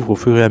je découvre au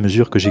fur et à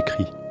mesure que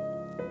j'écris.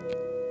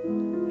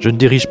 Je ne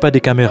dirige pas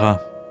des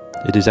caméras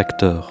et des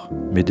acteurs,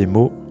 mais des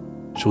mots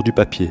sur du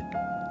papier.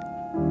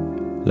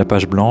 La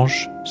page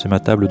blanche, c'est ma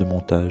table de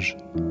montage.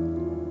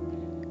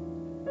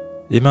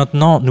 Et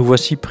maintenant, nous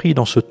voici pris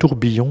dans ce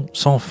tourbillon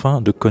sans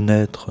fin de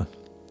connaître.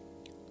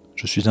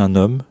 Je suis un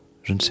homme,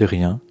 je ne sais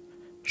rien,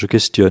 je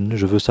questionne,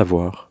 je veux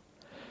savoir.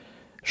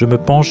 Je me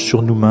penche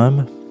sur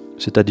nous-mêmes,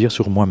 c'est-à-dire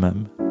sur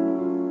moi-même.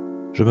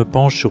 Je me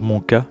penche sur mon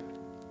cas,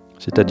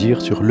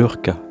 c'est-à-dire sur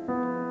leur cas.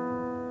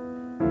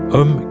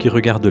 Homme qui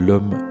regarde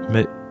l'homme,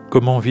 mais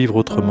comment vivre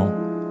autrement?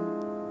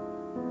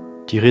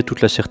 Tirer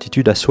toute la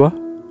certitude à soi?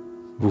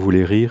 Vous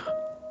voulez rire?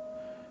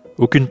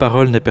 Aucune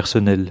parole n'est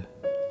personnelle,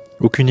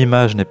 aucune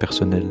image n'est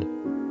personnelle.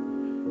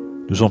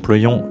 Nous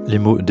employons les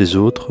mots des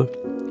autres,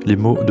 les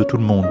mots de tout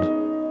le monde.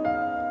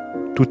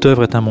 Toute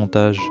œuvre est un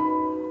montage,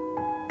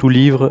 tout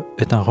livre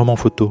est un roman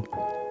photo.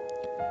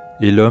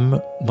 Et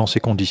l'homme, dans ces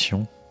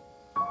conditions,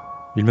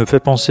 il me fait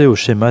penser au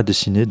schéma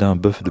dessiné d'un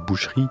bœuf de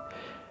boucherie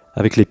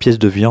avec les pièces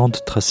de viande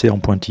tracées en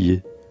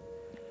pointillés.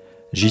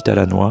 Gîte à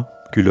la noix,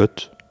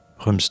 culotte,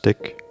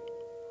 rumsteak,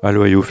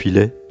 aloe au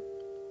filet,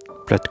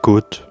 plat de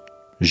côte,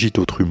 gîte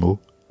au trumeau.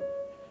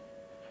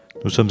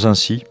 Nous sommes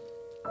ainsi,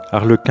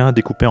 arlequins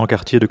découpés en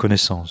quartiers de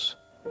connaissances.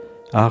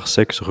 Art,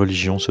 sexe,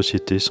 religion,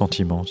 société,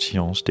 sentiments,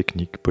 science,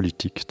 technique,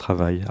 politique,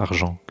 travail,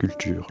 argent,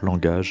 culture,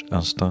 langage,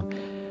 instinct,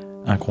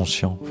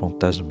 inconscient,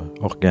 fantasme,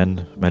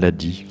 organes,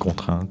 maladie,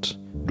 contrainte,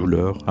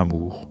 douleur,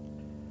 amour,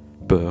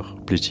 peur,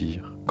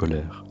 plaisir,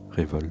 colère,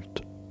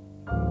 révolte.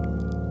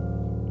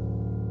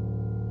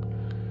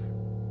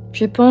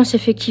 Je pense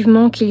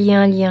effectivement qu'il y a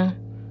un lien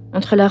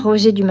entre la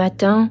rosée du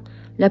matin,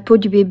 la peau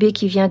du bébé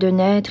qui vient de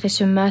naître et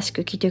ce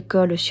masque qui te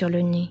colle sur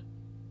le nez.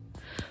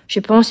 Je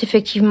pense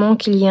effectivement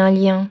qu'il y a un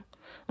lien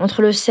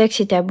entre le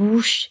sexe et ta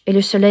bouche et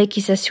le soleil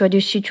qui s'assoit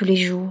dessus tous les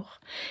jours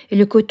et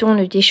le coton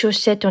de tes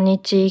chaussettes en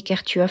été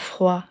car tu as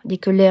froid dès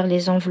que l'air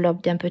les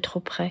enveloppe d'un peu trop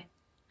près.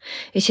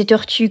 Et ces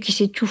tortues qui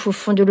s'étouffent au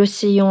fond de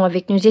l'océan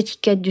avec nos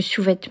étiquettes de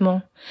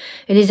sous-vêtements,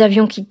 et les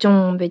avions qui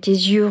tombent, et tes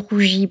yeux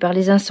rougis par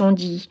les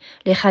incendies,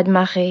 les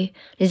raz-de-marée,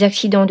 les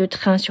accidents de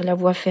train sur la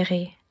voie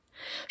ferrée.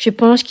 Je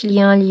pense qu'il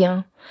y a un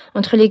lien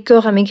entre les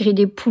corps amaigris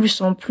des poules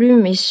sans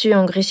plumes et ceux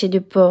engraissés de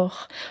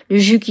porc, le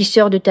jus qui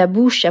sort de ta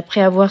bouche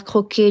après avoir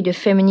croqué de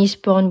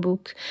Feminist Porn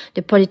Book,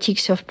 The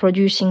Politics of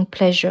Producing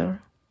Pleasure.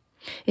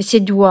 Et ces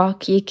doigts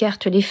qui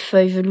écartent les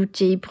feuilles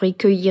veloutées pour y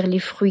cueillir les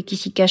fruits qui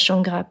s'y cachent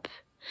en grappes.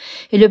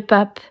 Et le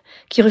pape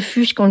qui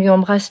refuse qu'on lui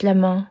embrasse la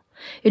main,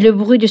 et le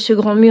bruit de ce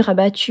grand mur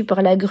abattu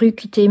par la grue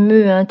qui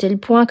t'émeut à un tel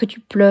point que tu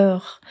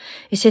pleures,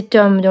 et cet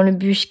homme dans le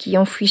bus qui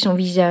enfouit son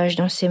visage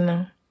dans ses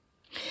mains.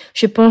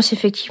 Je pense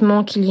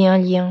effectivement qu'il y a un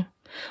lien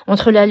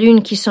entre la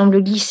lune qui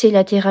semble glisser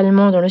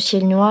latéralement dans le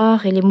ciel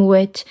noir et les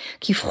mouettes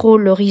qui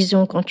frôlent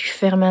l'horizon quand tu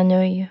fermes un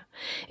œil,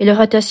 et le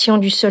rotation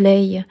du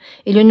soleil,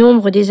 et le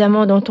nombre des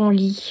amants dans ton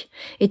lit,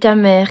 et ta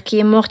mère qui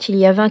est morte il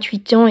y a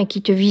 28 ans et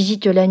qui te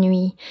visite la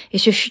nuit, et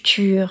ce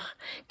futur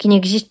qui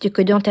n'existe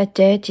que dans ta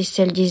tête et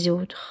celle des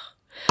autres.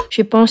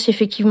 Je pense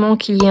effectivement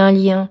qu'il y a un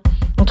lien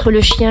entre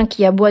le chien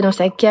qui aboie dans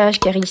sa cage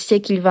car il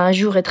sait qu'il va un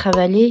jour être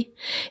avalé,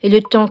 et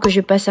le temps que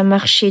je passe à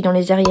marcher dans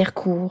les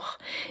arrière-cours,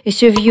 et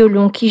ce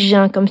violon qui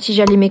geint comme si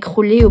j'allais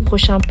m'écrouler au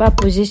prochain pas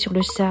posé sur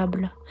le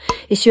sable,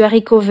 et ce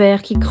haricot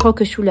vert qui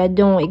croque sous la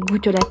dent et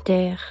goûte la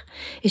terre,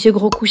 et ce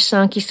gros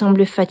coussin qui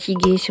semble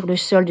fatigué sur le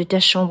sol de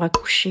ta chambre à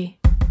coucher.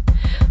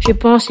 Je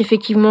pense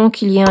effectivement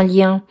qu'il y a un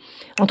lien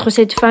entre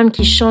cette femme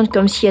qui chante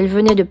comme si elle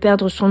venait de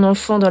perdre son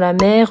enfant dans la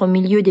mer au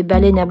milieu des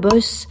baleines à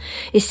bosse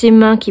et ses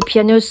mains qui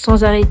pianotent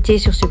sans arrêter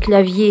sur ce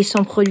clavier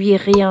sans produire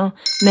rien,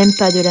 même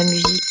pas de la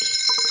musique.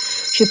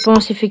 Je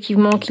pense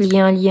effectivement qu'il y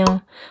a un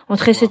lien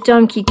entre cet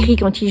homme qui crie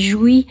quand il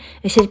jouit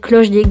et cette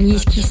cloche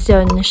d'église qui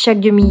sonne chaque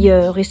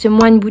demi-heure et ce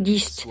moine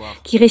bouddhiste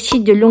qui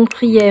récite de longues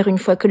prières une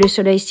fois que le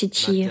soleil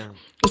s'étire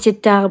et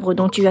cet arbre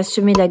dont tu as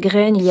semé la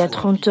graine il y a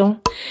 30 ans,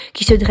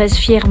 qui se dresse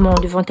fièrement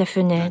devant ta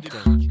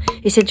fenêtre,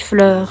 et cette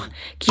fleur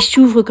qui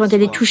s'ouvre quand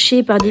elle est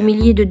touchée par des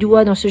milliers de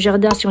doigts dans ce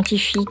jardin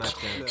scientifique,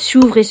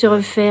 s'ouvre et se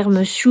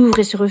referme, s'ouvre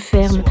et se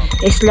referme.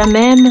 Est-ce la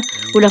même,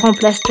 ou la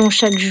remplace-t-on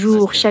chaque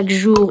jour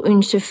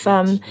une se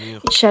femme,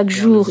 chaque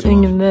jour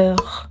une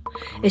meurt?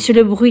 Est-ce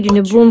le bruit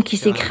d'une bombe qui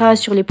s'écrase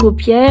sur les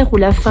paupières, ou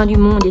la fin du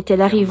monde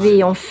est-elle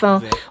arrivée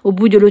enfin au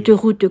bout de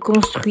l'autoroute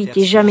construite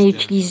et jamais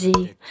utilisée?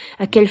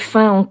 À quelle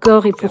fin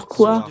encore et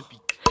pourquoi?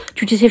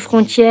 Toutes ces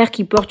frontières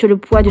qui portent le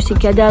poids de ces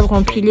cadavres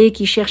empilés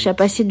qui cherchent à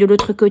passer de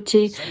l'autre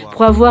côté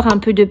pour avoir un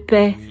peu de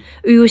paix,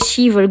 eux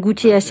aussi veulent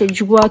goûter à cette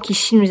joie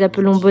qu'ici nous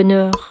appelons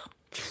bonheur.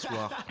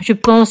 Je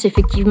pense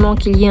effectivement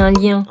qu'il y a un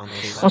lien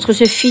entre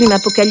ce film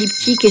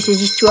apocalyptique et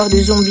ces histoires de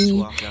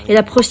zombies, et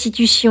la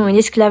prostitution et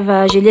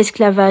l'esclavage et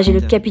le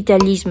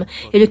capitalisme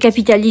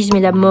et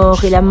la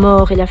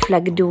mort et la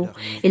flaque d'eau,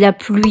 et la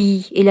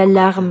pluie et la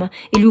larme,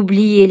 et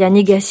l'oubli et la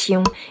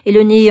négation, et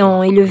le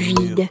néant et le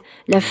vide,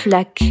 la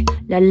flaque,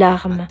 la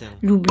larme,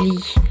 l'oubli,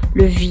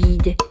 le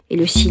vide et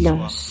le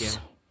silence.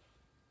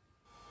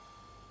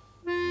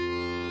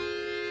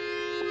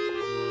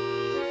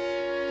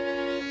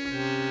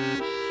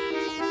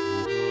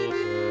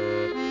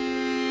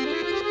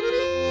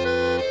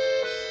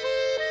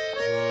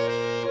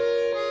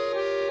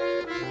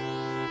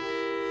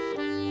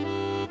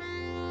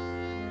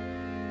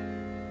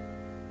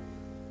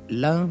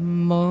 La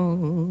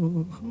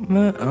mort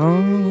me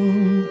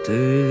hante,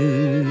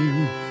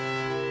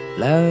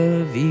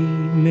 la vie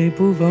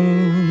m'épouvante.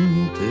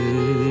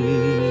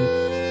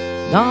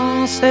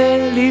 Dans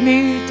ses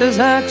limites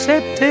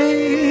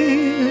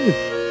acceptées,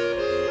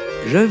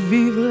 je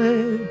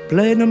vivrai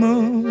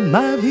pleinement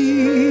ma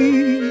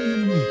vie,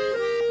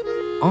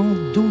 en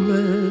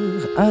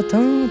douleur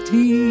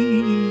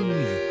attentive,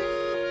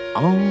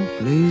 en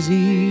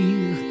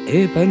plaisir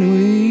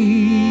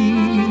épanoui.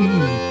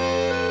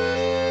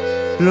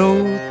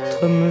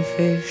 L'autre me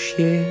fait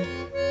chier,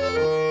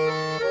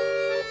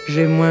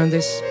 j'ai moins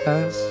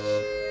d'espace,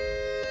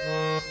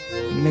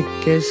 mais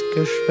qu'est-ce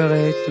que je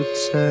ferais toute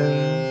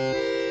seule?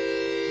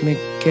 Mais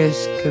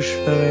qu'est-ce que je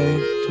ferais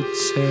toute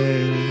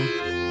seule?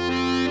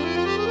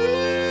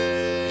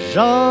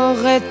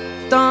 J'aurais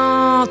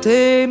tant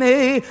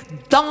aimé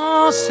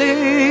danser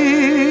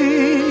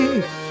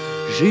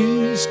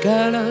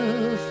jusqu'à la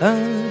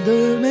fin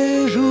de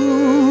mes jours.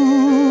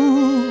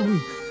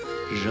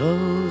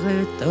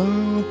 J'aurais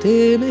tant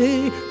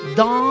aimé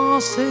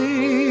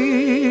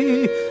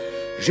danser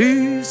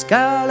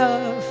jusqu'à la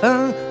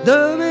fin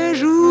de mes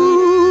jours.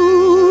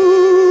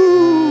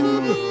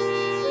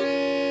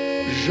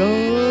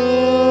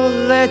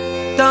 J'aurais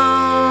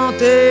tant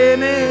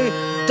aimé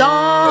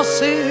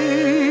danser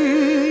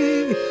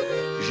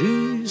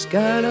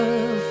jusqu'à la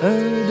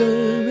fin de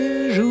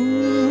mes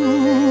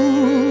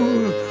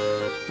jours.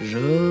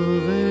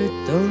 J'aurais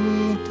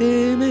tant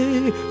aimé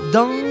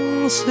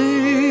danser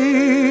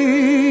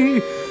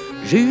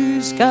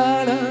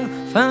jusqu'à la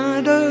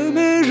fin de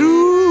mes jours.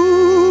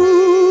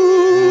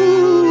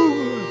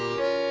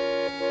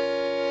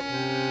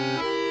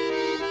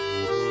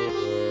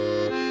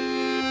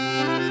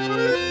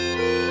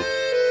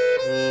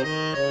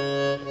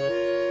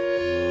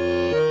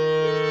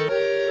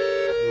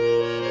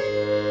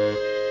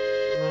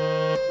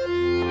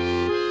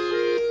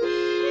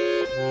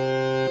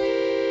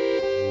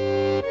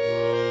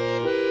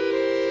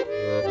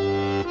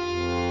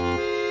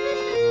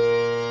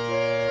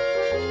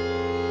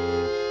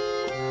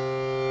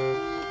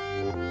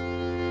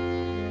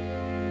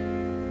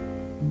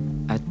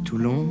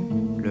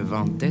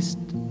 D'est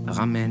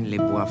ramène les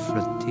bois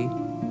flottés,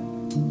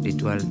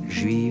 l'étoile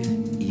juive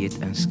y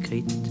est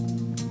inscrite.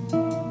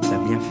 Il a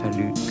bien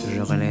fallu que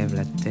je relève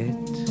la tête,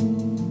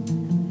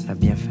 il a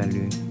bien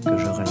fallu que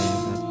je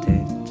relève la tête.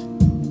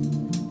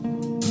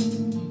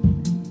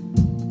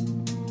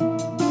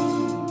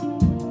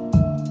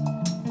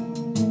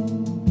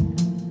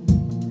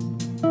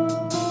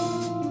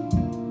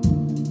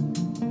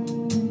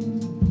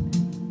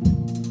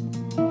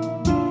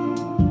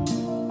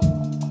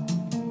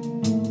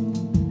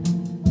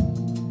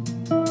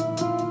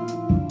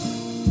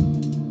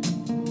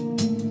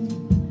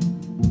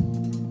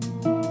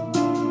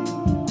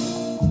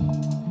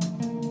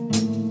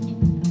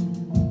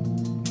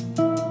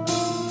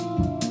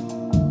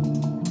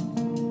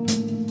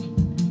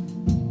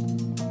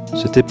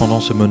 C'était pendant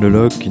ce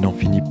monologue qui n'en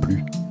finit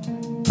plus,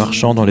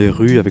 marchant dans les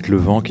rues avec le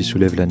vent qui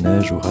soulève la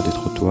neige au ras des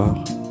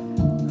trottoirs,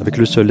 avec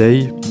le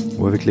soleil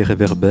ou avec les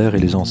réverbères et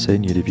les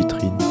enseignes et les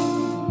vitrines.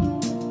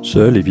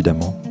 Seul,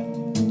 évidemment,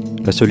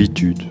 la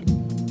solitude,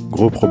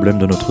 gros problème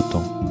de notre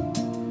temps.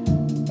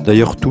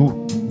 D'ailleurs tout,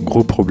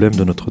 gros problème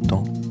de notre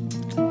temps.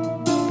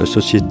 La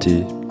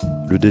société,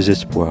 le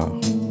désespoir,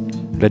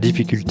 la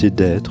difficulté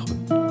d'être.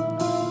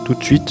 Tout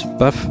de suite,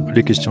 paf,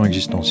 les questions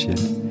existentielles.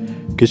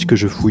 Qu'est-ce que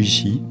je fous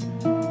ici ?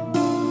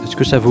 Est-ce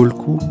que ça vaut le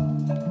coup ?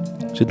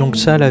 C'est donc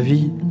ça la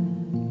vie ?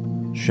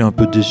 Je suis un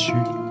peu déçu.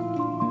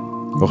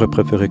 J'aurais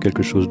préféré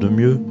quelque chose de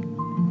mieux.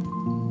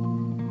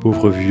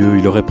 Pauvre vieux,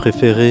 il aurait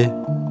préféré.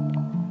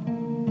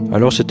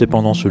 Alors c'était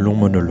pendant ce long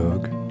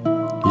monologue.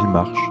 Il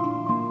marche.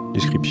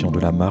 Description de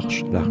la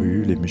marche, la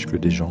rue, les muscles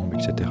des jambes,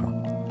 etc.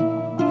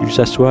 Il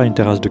s'assoit à une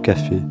terrasse de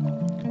café.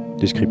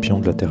 Description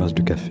de la terrasse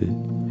de café.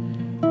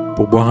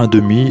 Pour boire un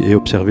demi et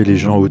observer les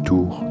gens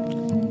autour.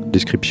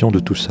 Description de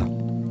tout ça.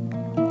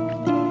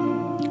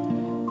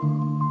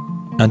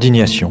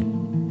 Indignation.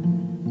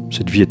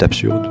 Cette vie est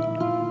absurde.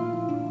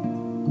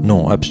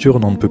 Non,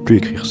 absurde, on ne peut plus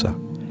écrire ça.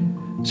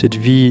 Cette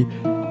vie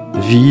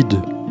vide,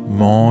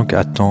 manque,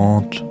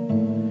 attente.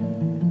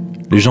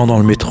 Les gens dans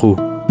le métro,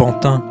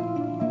 pantin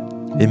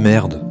et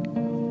merde.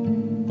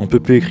 On ne peut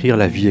plus écrire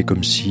la vie est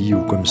comme ci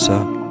ou comme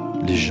ça.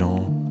 Les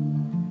gens,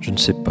 je ne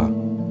sais pas.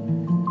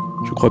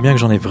 Je crois bien que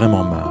j'en ai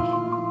vraiment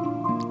marre.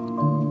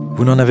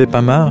 Vous n'en avez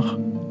pas marre ?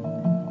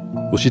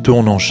 Aussitôt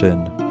on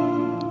enchaîne.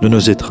 De nos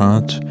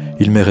étreintes,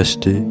 il m'est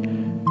resté.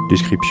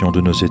 Description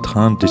de nos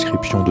étreintes,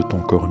 description de ton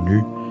corps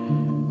nu.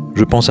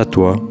 Je pense à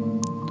toi,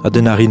 à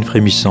des narines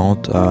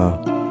frémissantes,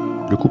 à...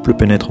 Le couple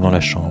pénètre dans la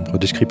chambre,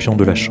 description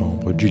de la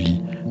chambre, du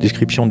lit,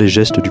 description des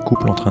gestes du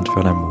couple en train de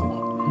faire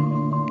l'amour.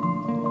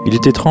 Il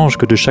est étrange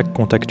que de chaque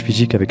contact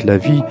physique avec la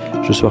vie,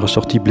 je sois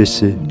ressorti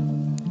blessé,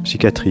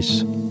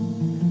 cicatrice.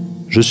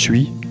 Je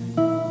suis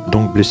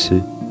donc blessé.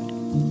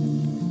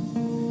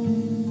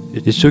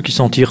 Et ceux qui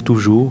s'en tirent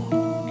toujours,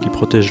 qui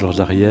protègent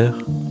leurs arrières,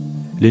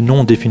 les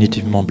non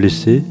définitivement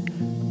blessés,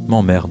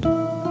 m'emmerdent.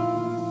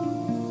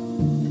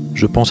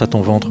 Je pense à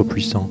ton ventre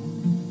puissant.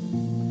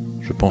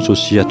 Je pense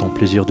aussi à ton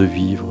plaisir de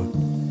vivre.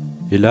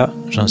 Et là,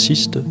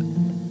 j'insiste,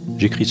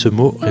 j'écris ce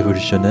mot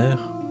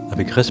révolutionnaire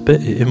avec respect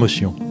et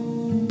émotion.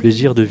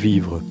 Plaisir de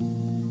vivre.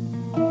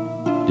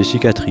 Des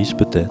cicatrices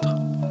peut-être,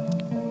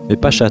 mais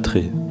pas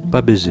châtrées,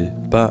 pas baisées,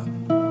 pas...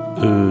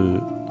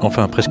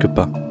 enfin presque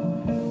pas.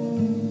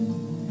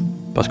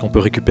 Parce qu'on peut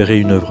récupérer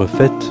une œuvre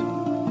faite,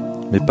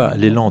 mais pas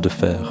l'élan de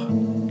faire.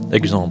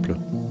 Exemple.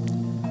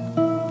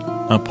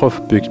 Un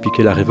prof peut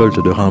expliquer la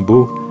révolte de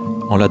Rimbaud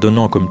en la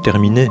donnant comme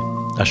terminée,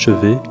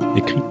 achevée,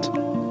 écrite,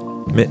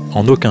 mais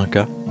en aucun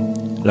cas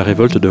la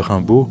révolte de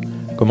Rimbaud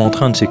comme en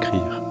train de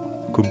s'écrire,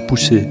 comme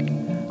poussée,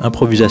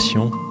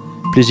 improvisation,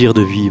 plaisir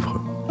de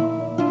vivre,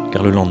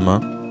 car le lendemain,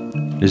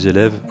 les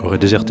élèves auraient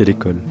déserté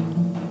l'école.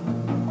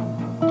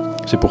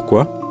 C'est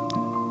pourquoi,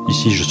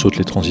 ici je saute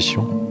les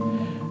transitions,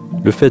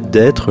 le fait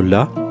d'être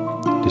là,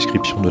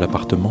 description de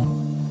l'appartement,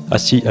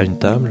 assis à une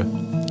table,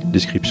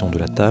 description de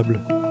la table,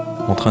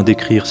 en train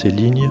d'écrire ces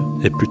lignes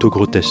est plutôt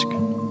grotesque.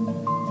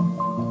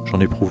 J'en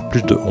éprouve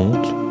plus de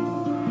honte,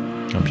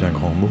 un bien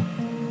grand mot,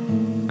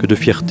 que de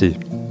fierté,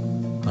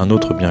 un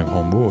autre bien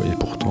grand mot, et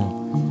pourtant...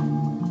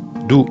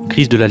 D'où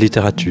crise de la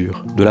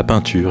littérature, de la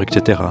peinture,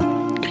 etc.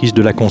 Crise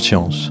de la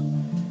conscience.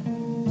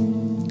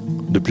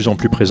 De plus en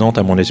plus présente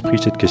à mon esprit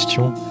cette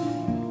question,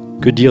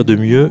 que dire de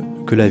mieux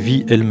que la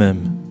vie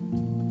elle-même ?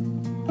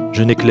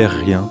 Je n'éclaire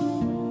rien,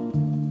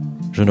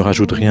 je ne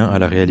rajoute rien à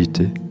la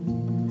réalité.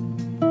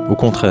 Au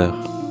contraire,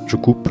 je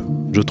coupe,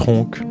 je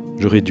tronque,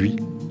 je réduis.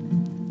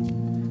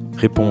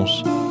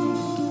 Réponse,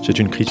 c'est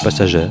une crise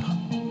passagère.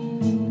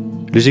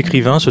 Les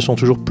écrivains se sont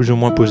toujours plus ou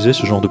moins posé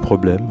ce genre de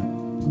problème.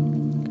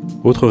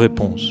 Autre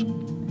réponse.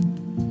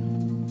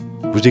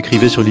 Vous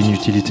écrivez sur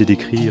l'inutilité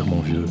d'écrire, mon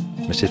vieux.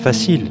 Mais c'est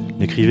facile,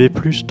 n'écrivez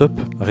plus, stop,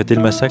 arrêtez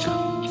le massacre.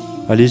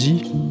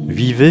 Allez-y,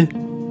 vivez.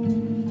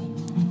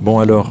 Bon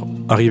alors,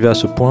 arrivé à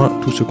ce point,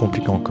 tout se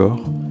complique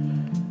encore.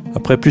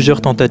 Après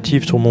plusieurs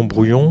tentatives sur mon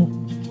brouillon,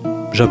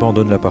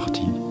 j'abandonne la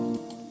partie.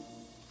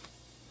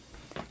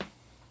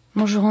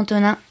 Bonjour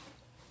Antonin.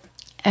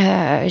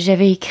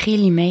 J'avais écrit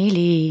l'email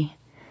et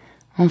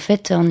en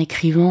fait en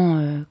écrivant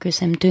que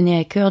ça me tenait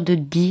à cœur de te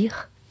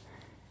dire,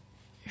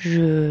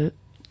 je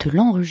te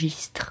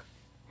l'enregistre.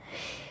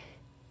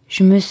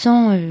 Je me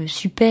sens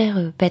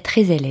super pas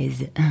très à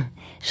l'aise.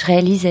 Je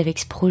réalise avec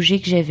ce projet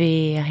que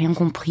j'avais rien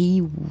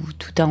compris ou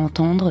tout à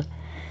entendre.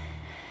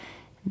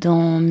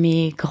 Dans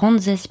mes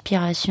grandes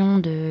aspirations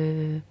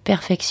de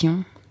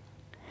perfection,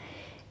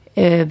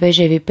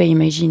 j'avais pas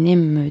imaginé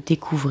me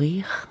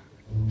découvrir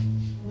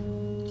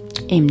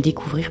et me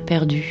découvrir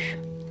perdu.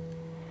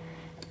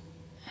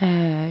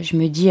 Je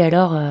me dis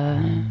alors,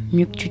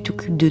 mieux que tu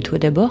t'occupes de toi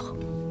d'abord.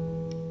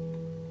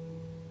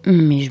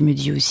 Mais je me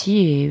dis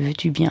aussi,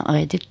 veux-tu bien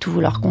arrêter de tout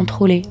vouloir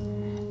contrôler ?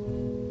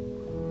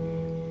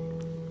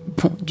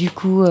 Bon, du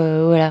coup,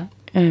 voilà.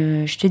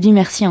 Je te dis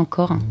merci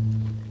encore.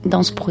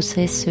 Dans ce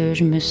process,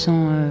 je me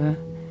sens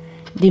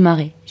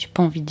démarrée. J'ai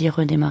pas envie de dire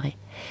redémarrer.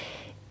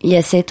 Il y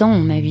a 7 ans,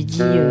 on m'avait dit...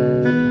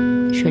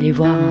 je suis allée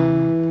voir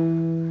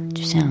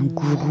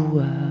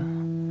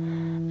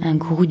un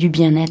gourou du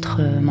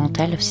bien-être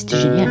mental. C'était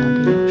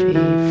génial, d'ailleurs. J'ai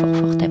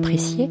fort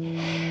apprécié.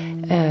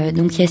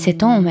 Donc il y a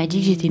 7 ans, on m'a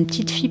dit que j'étais une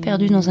petite fille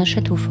perdue dans un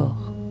château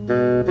fort.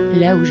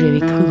 Là où j'avais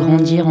cru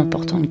grandir en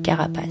portant une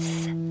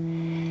carapace.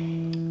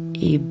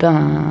 Et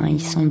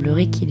il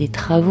semblerait qu'il y ait des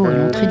travaux à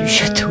l'entrée du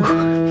château.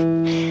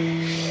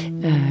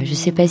 Je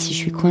sais pas si je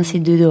suis coincée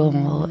dehors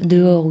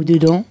ou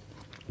dedans.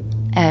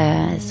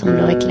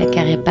 Semblerait que la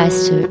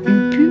carapace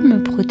eût pu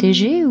me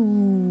protéger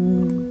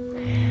ou...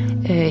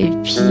 et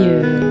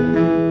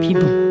puis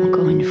bon,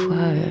 encore une fois,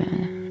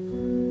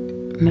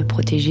 Me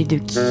protéger de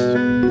qui?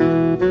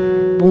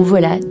 Bon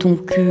voilà,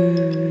 donc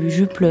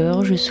je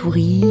pleure, je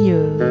souris,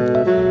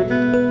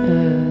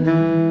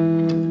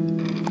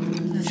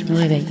 je me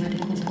réveille.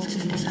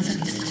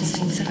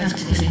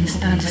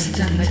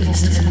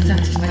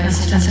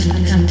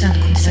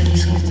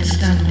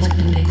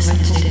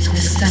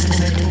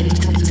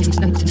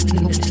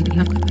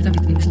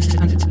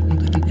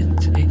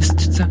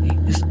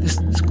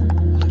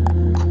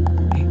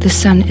 The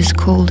sun is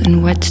cold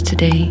and wet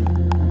today.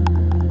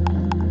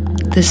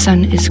 The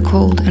sun is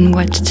cold and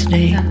wet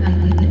today.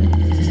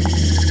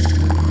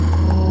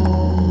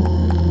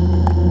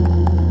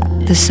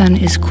 The sun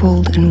is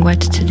cold and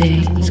wet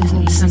today.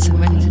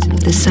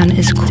 The sun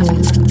is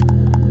cold.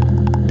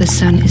 The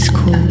sun is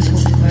cold.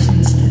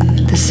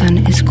 The sun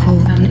is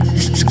cold.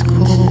 It's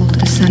cold.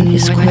 The sun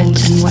is cold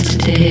and wet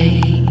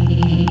today.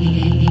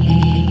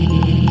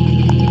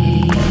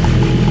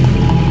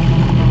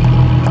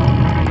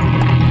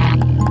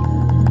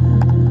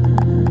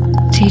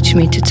 Teach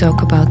me to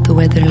talk about the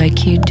weather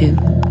like you do.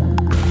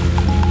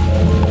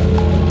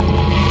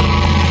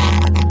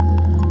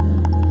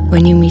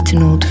 When you meet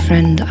an old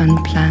friend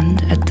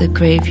unplanned at the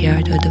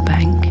graveyard or the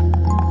bank.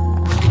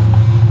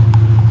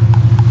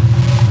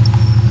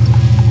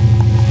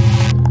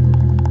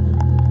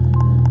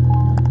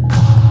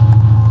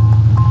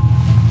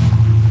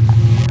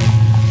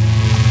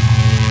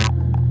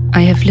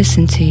 I have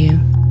listened to you.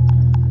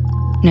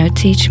 Now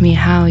teach me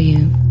how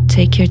you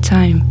take your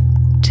time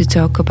to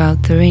talk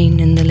about the rain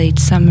in the late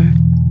summer.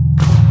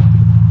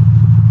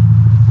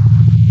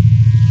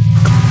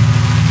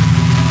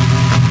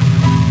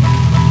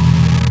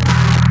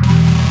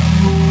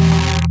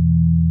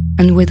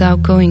 And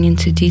without going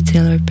into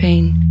detail or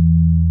pain,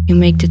 you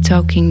make the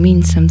talking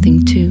mean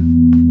something too.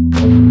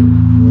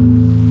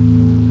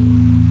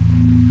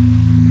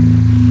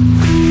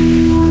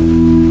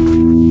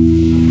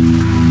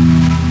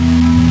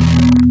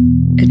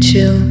 A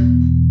chill,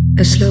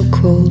 a slow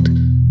cold.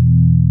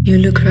 You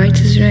look right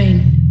as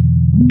rain.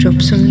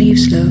 Drop some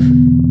leaves, love.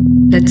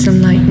 Let some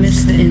light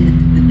mist in.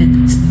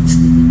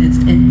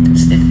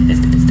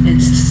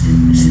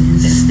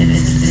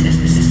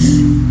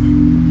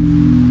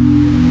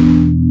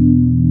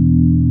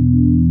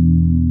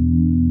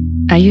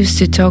 I used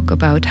to talk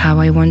about how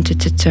I wanted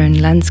to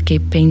turn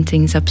landscape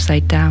paintings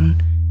upside down,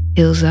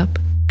 hills up,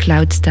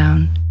 clouds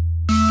down.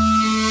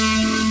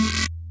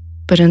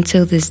 But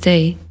until this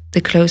day,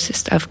 the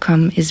closest I've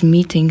come is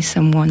meeting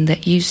someone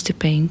that used to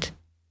paint.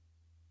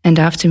 And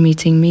after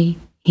meeting me,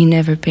 he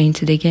never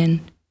painted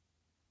again.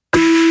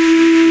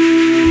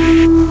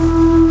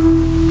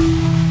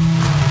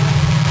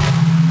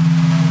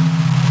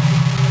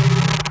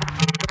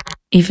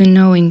 Even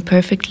knowing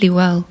perfectly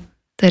well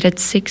that at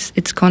 6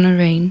 it's gonna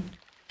rain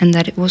and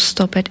that it will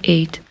stop at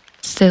 8,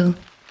 still,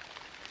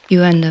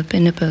 you end up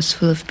in a bus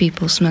full of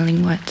people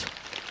smelling wet.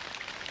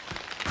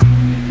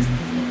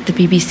 The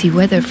BBC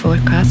weather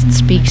forecast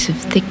speaks of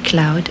thick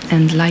cloud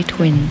and light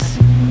winds.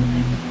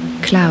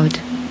 Cloud,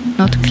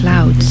 not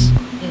clouds.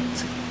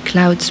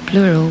 Clouds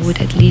plural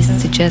would at least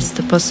suggest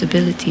the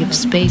possibility of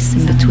space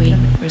in between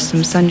for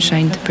some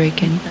sunshine to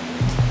break in.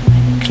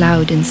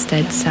 Cloud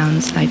instead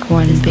sounds like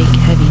one big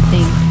heavy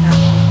thing.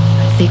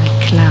 Thick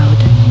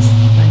cloud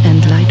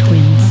and light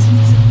winds.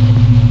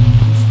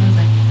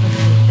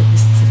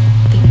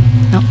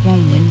 Not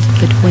one wind,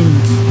 but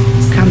winds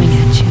coming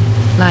at you,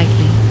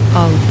 lightly,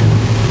 all of them.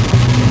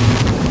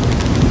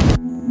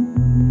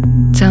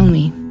 Tell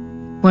me,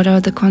 what are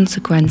the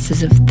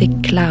consequences of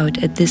thick cloud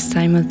at this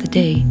time of the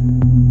day?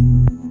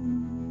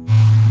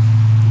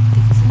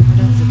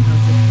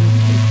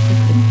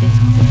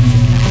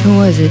 Who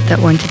was it that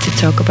wanted to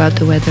talk about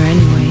the weather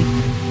anyway?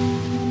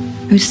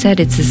 Who said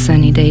it's a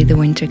sunny day, the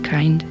winter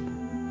kind?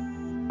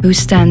 Who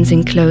stands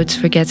in clothes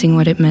forgetting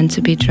what it meant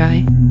to be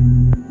dry?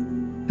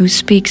 Who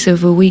speaks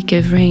of a week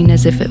of rain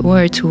as if it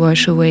were to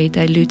wash away,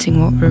 diluting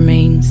what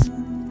remains?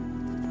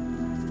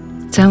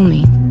 Tell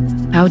me,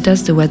 how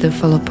does the weather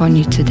fall upon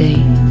you today?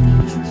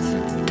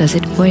 Does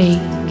it weigh?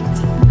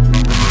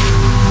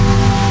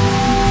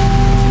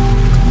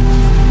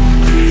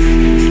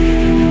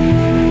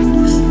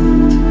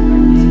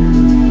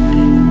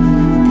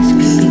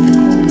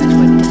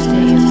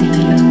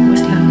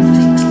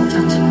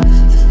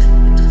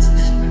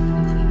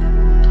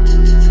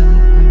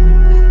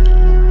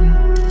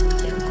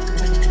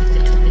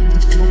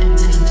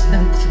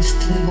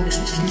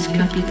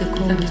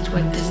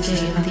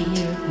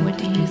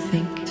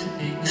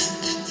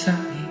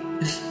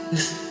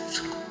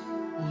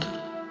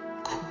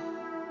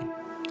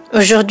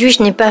 Aujourd'hui,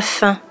 je n'ai pas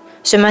faim.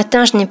 Ce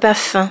matin, je n'ai pas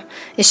faim.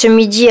 Et ce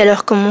midi,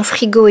 alors que mon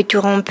frigo est tout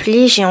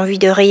rempli, j'ai envie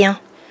de rien.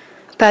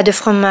 Pas de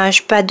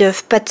fromage, pas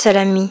d'œufs, pas de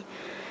salami.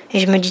 Et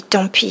je me dis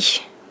tant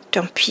pis,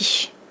 tant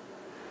pis.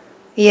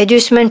 Il y a 2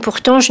 semaines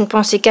pourtant, je ne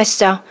pensais qu'à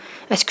ça.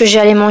 À ce que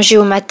j'allais manger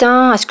au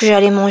matin, à ce que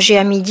j'allais manger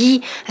à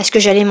midi, à ce que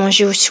j'allais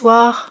manger au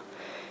soir.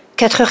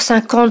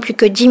 4h50, plus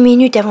que 10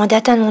 minutes avant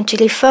d'atteindre mon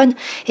téléphone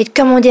et de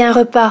commander un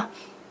repas.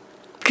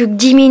 Plus que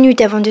 10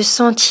 minutes avant de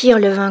sentir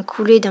le vin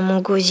couler dans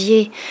mon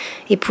gosier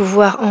et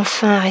pouvoir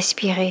enfin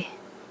respirer.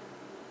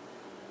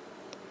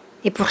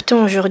 Et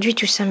pourtant aujourd'hui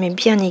tout ça m'est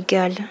bien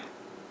égal.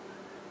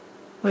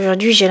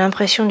 Aujourd'hui j'ai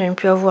l'impression de ne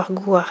plus avoir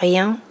goût à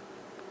rien,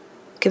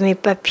 que mes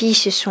papilles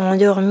se sont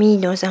endormies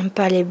dans un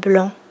palais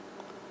blanc.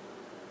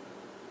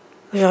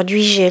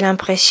 Aujourd'hui j'ai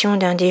l'impression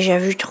d'un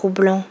déjà-vu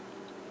troublant.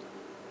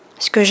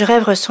 Ce que je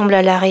rêve ressemble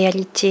à la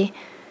réalité.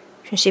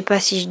 Je ne sais pas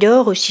si je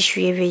dors ou si je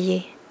suis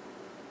éveillée.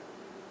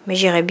 Mais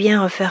j'irais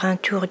bien refaire un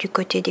tour du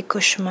côté des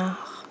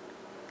cauchemars.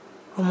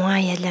 Au moins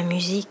il y a de la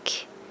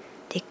musique,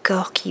 des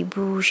corps qui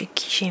bougent et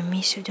qui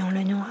gémissent dans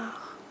le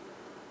noir.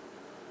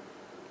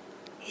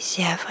 Et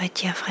c'est à vrai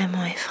dire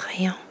vraiment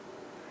effrayant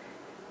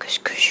que ce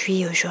que je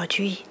vis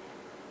aujourd'hui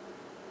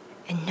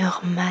est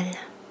normal,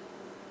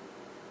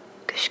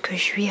 que ce que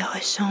je vis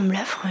ressemble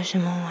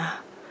affreusement à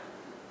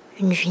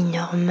une vie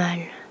normale.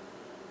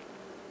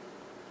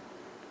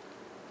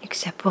 Et que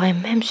ça pourrait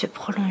même se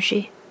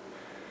prolonger,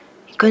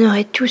 et qu'on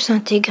aurait tous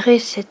intégré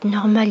cette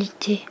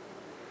normalité.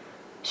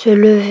 Se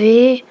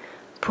lever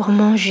pour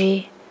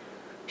manger,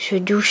 se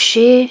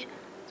doucher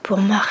pour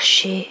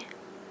marcher,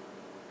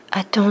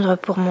 attendre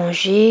pour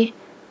manger,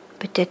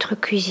 peut-être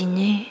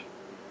cuisiner,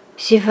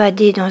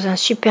 s'évader dans un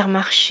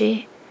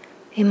supermarché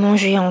et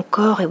manger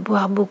encore et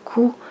boire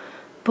beaucoup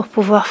pour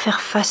pouvoir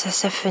faire face à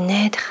sa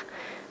fenêtre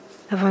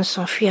avant de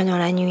s'enfuir dans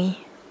la nuit.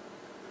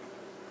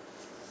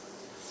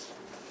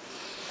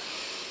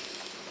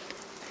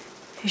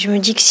 Je me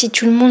dis que si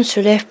tout le monde se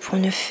lève pour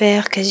ne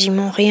faire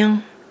quasiment rien,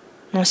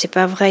 non, c'est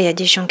pas vrai, il y a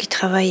des gens qui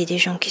travaillent et des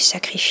gens qui se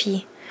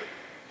sacrifient.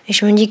 Et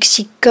je me dis que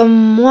si, comme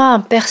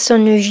moi,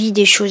 personne ne vit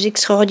des choses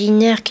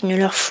extraordinaires qui ne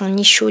leur font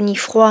ni chaud ni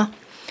froid,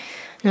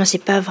 non,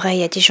 c'est pas vrai, il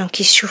y a des gens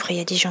qui souffrent et il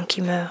y a des gens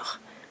qui meurent.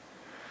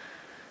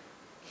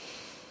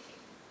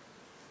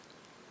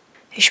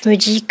 Et je me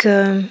dis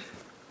que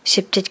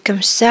c'est peut-être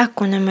comme ça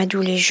qu'on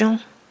amadoue les gens.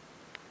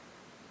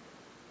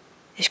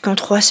 Est-ce qu'en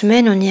 3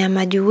 semaines, on est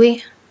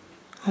amadoué,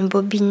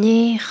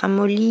 embobiné,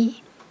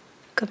 ramolli,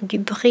 comme du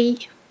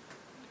bris?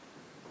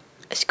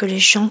 Est-ce que les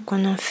gens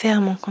qu'on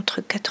enferme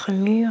entre 4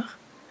 murs,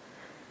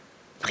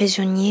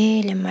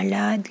 prisonniers, les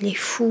malades, les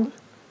fous,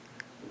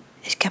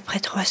 est-ce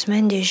qu'après 3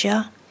 semaines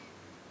déjà,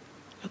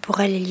 on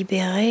pourrait les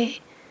libérer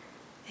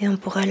et on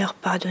pourrait leur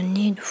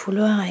pardonner de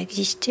vouloir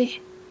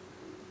exister?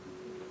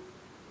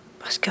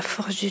 Parce qu'à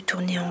force de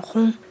tourner en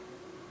rond,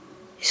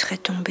 ils seraient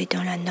tombés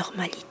dans la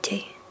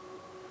normalité,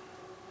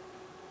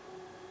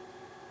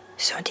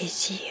 sans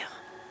désir,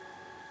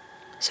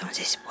 sans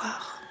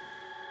espoir.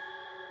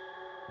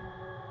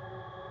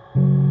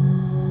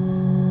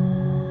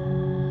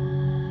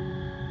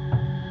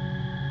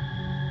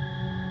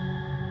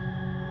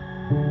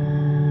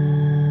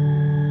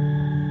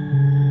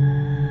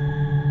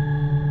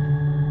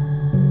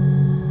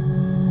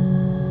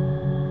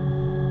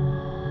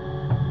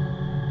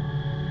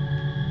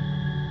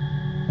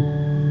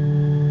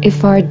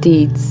 If our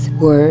deeds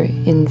were,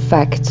 in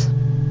fact,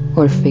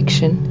 or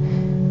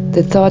fiction,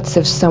 the thoughts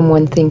of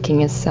someone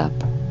thinking us up,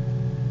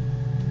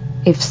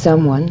 if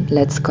someone,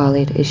 let's call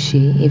it a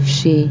she, if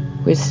she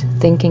was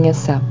thinking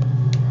us up,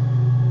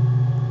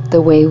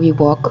 the way we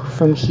walk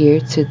from here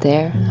to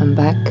there and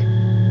back,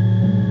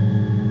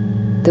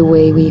 the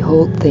way we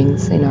hold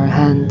things in our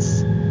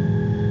hands,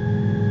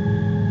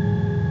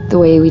 the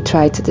way we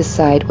try to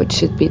decide what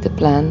should be the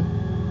plan.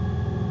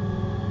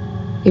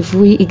 If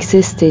we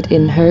existed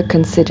in her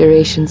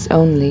considerations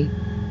only,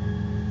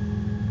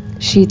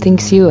 she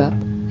thinks you up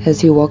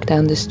as you walk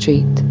down the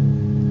street,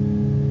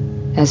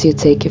 as you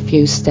take a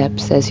few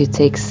steps, as you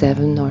take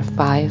 7 or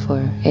 5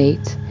 or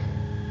 8,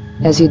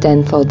 as you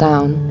then fall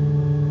down,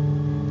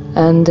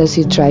 and as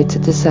you try to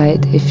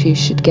decide if you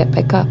should get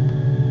back up.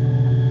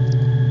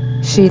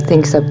 She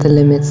thinks up the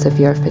limits of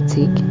your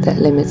fatigue that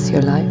limits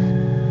your life,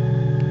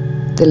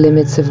 the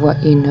limits of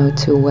what you know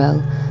too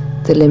well,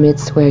 the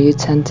limits where you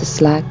tend to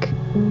slack,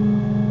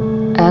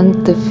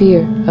 and the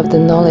fear of the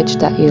knowledge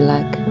that you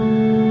lack,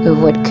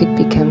 of what could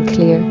become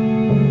clear.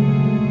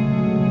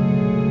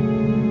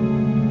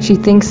 She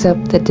thinks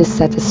up the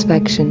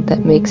dissatisfaction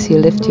that makes you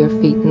lift your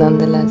feet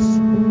nonetheless.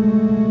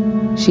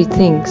 She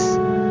thinks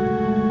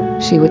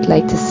she would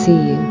like to see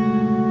you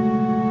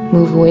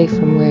move away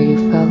from where you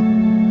fell.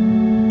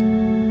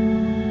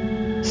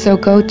 So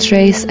go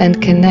trace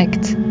and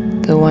connect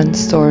the one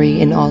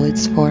story in all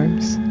its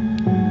forms,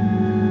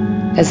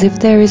 as if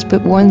there is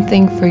but one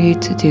thing for you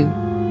to do,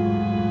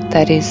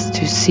 that is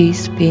to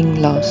cease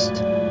being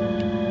lost,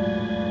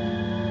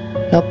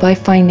 not by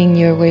finding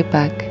your way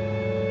back,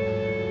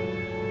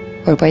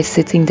 or by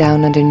sitting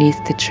down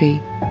underneath the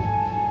tree,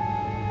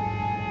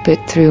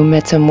 but through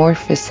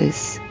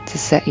metamorphosis to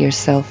set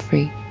yourself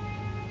free.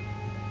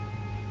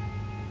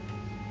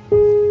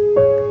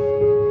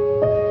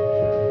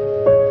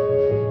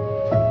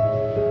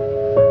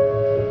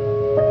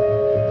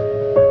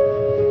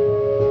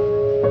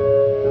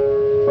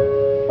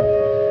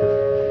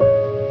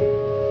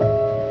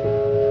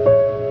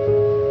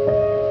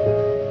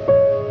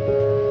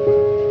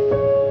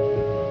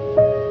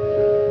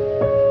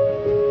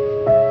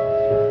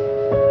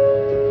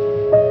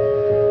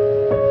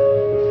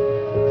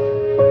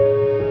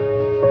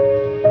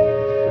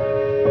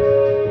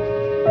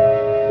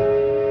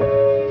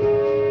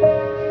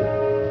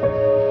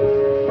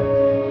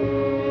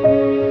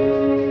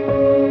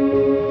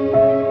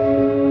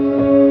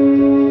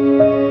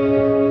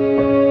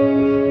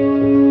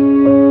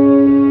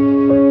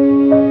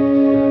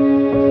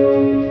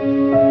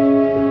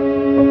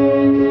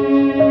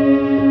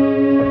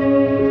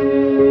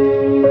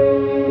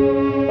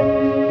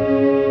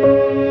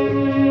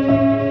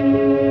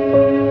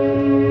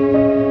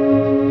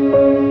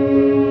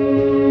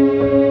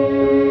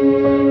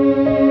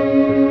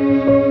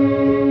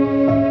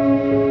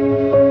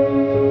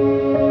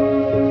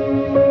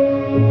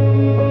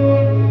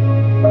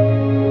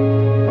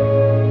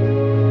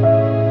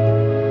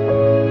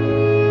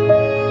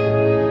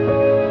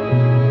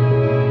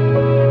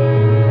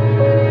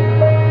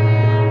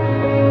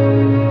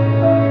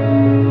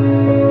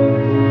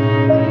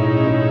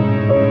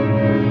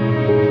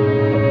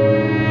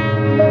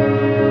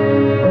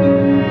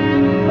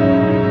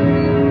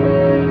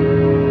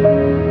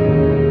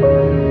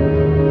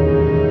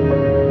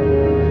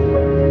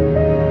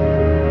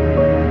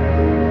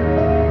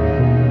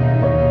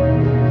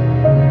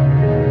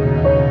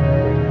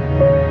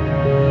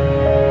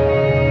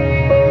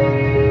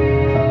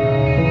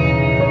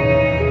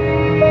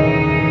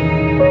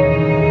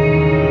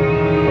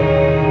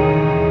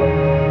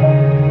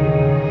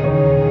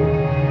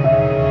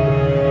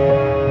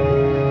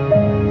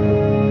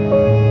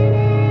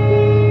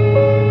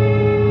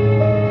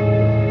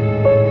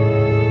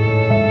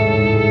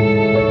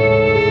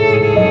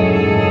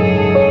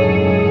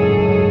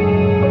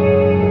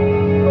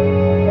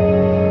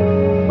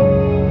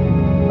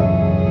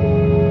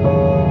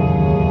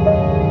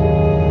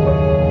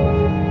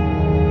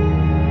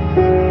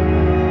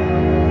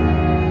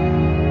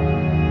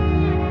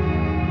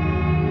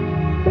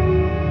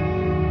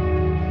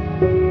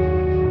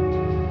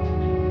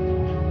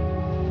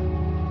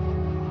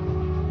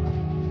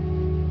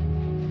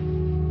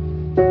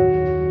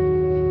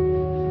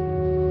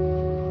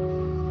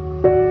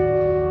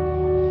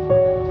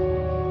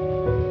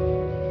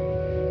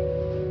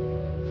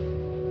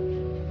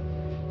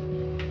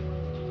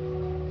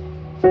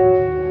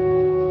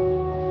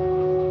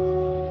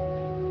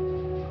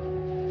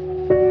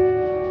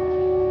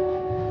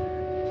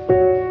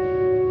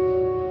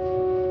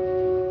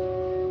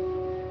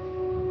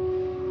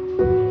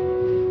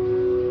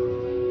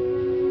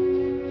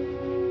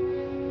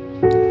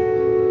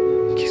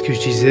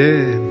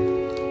 disais,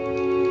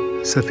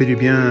 ça fait du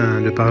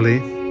bien de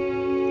parler.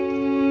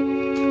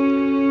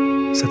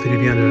 Ça fait du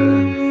bien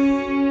de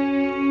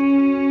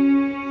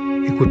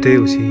écouter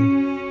aussi.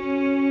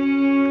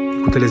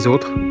 Écouter les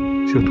autres,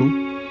 surtout.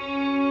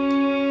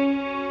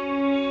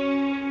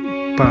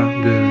 Pas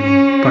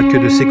que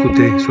de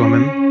s'écouter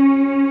soi-même.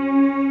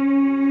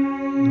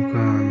 Donc,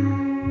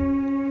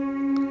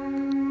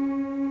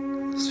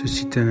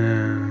 ceci est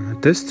un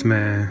test,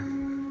 mais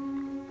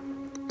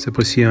c'est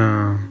aussi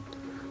un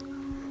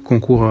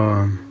concours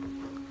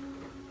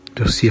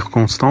de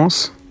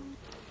circonstances.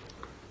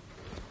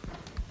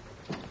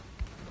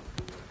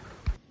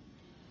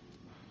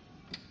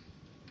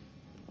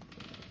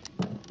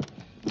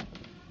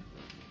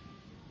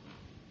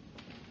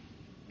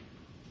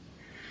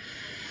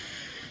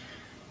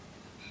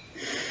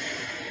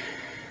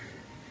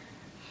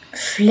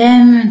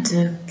 Flemme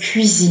de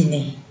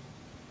cuisiner.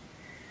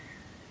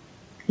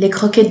 Les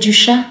croquettes du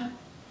chat,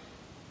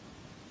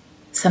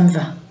 ça me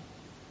va.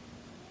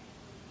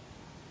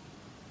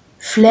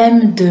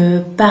 Flemme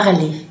de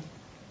parler.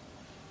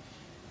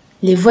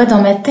 Les voix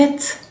dans ma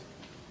tête,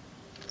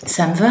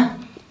 ça me va.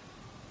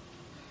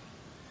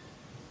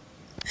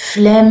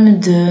 Flemme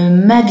de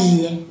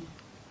m'habiller.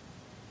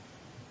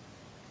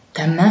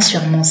 Ta main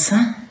sur mon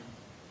sein,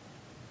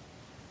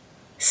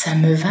 ça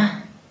me va.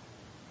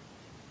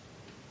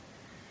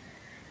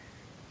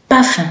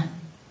 Pas faim.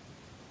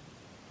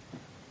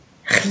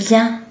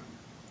 Rien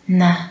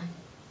à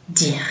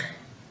dire.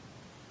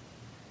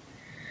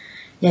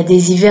 Il y a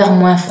des hivers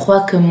moins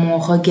froids que mon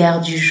regard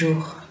du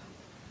jour.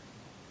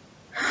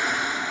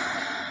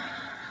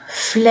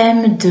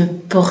 Flemme de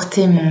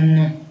porter mon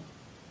nom.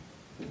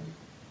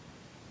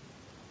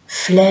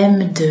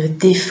 Flemme de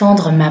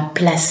défendre ma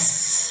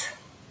place.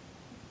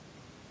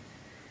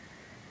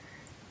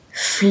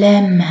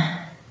 Flemme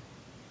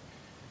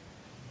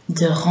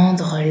de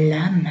rendre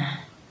l'âme.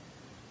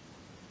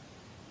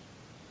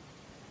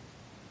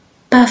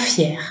 Pas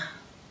fière,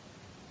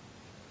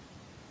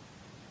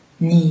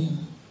 ni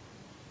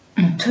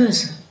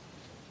honteuse,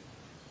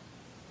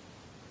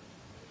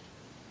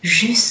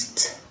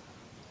 juste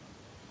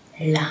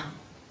là,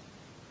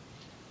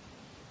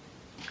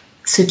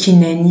 ce qui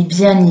n'est ni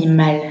bien ni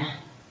mal.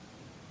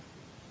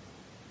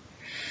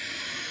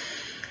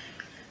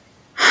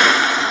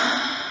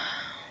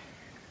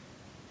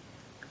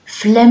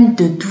 Flemme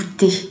de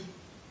douter,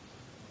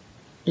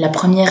 la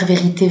première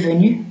vérité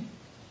venue,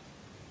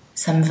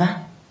 ça me va.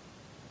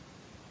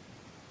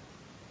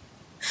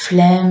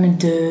 Flemme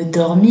de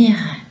dormir.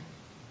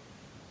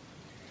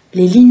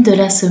 Les lignes de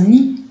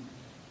l'insomnie,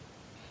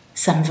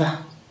 ça me va.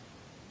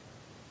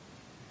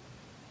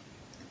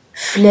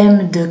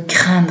 Flemme de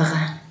craindre.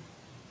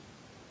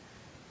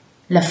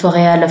 La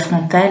forêt à la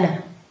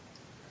frontale,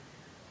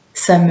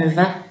 ça me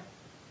va.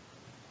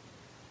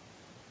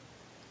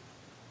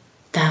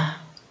 Ta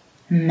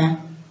main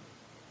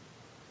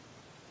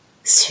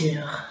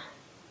sur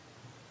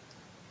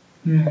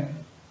mon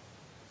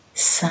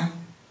sein.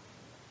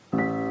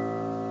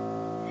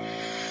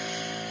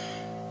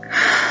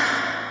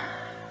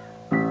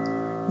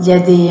 Il y a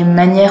des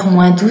manières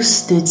moins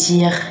douces de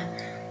dire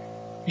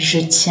 « je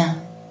tiens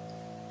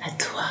à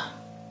toi ».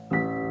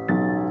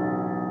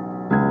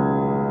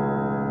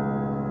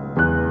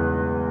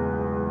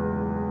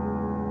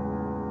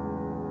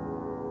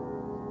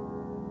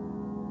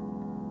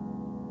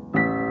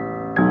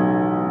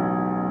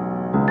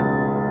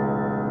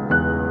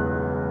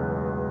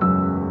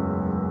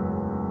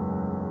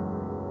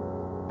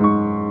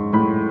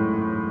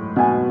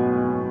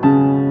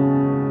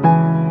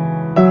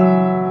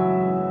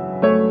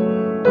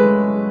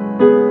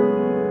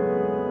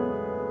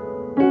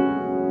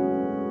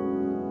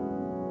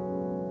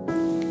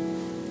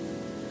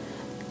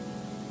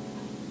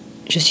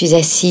 Je suis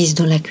assise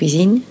dans la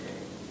cuisine,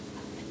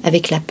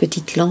 avec la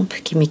petite lampe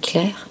qui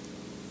m'éclaire.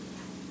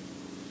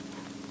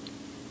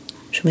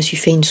 Je me suis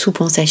fait une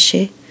soupe en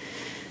sachet,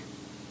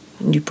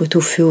 du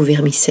pot-au-feu au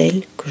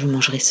vermicelle que je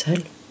mangerai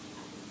seule,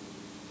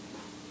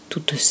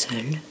 toute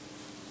seule.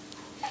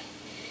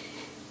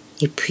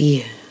 Et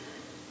puis,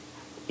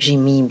 j'ai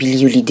mis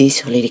Billie Holiday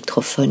sur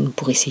l'électrophone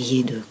pour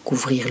essayer de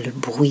couvrir le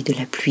bruit de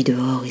la pluie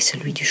dehors et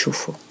celui du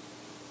chauffe-eau.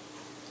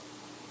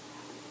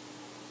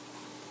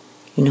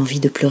 Une envie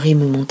de pleurer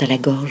me monte à la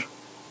gorge,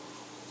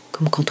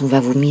 comme quand on va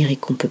vomir et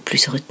qu'on ne peut plus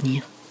se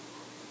retenir.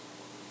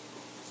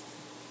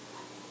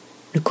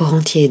 Le corps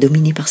entier est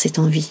dominé par cette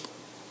envie.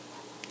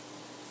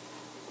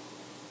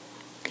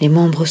 Les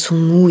membres sont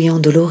mous et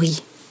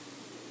endoloris.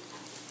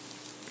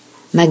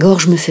 Ma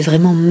gorge me fait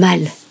vraiment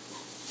mal.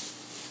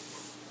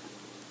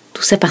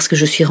 Tout ça parce que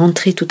je suis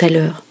rentrée tout à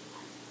l'heure.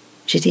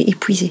 J'étais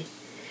épuisée.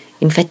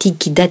 Une fatigue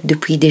qui date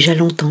depuis déjà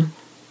longtemps.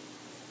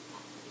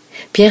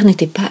 Pierre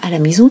n'était pas à la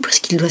maison parce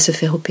qu'il doit se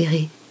faire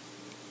opérer.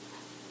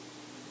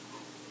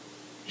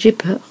 J'ai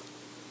peur.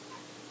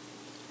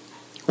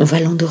 On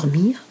va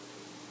l'endormir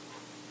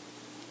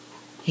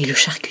et le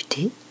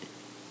charcuter.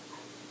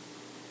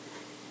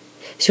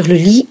 Sur le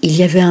lit, il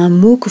y avait un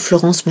mot que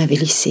Florence m'avait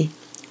laissé.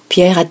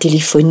 Pierre a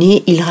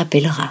téléphoné, il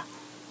rappellera.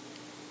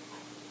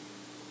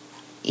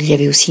 Il y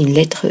avait aussi une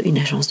lettre, une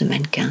agence de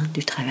mannequins,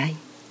 du travail.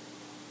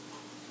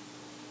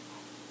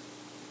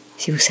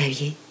 Si vous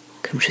saviez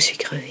comme je suis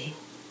crevée.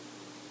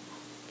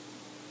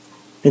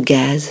 Le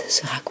gaz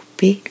sera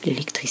coupé,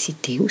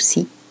 l'électricité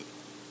aussi.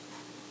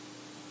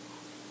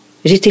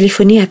 J'ai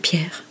téléphoné à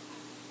Pierre.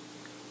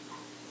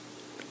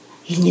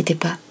 Il n'y était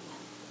pas.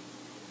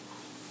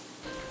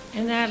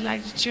 And I'd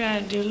like to try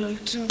and do a little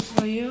tune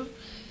for you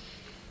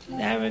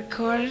that I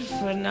recorded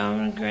for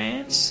Norman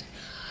Grant's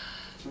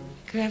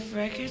Clef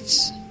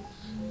Records.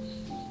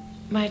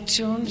 My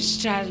tune is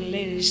titled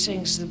Lady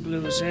Sings the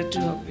Blues. I do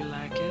hope you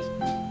like it.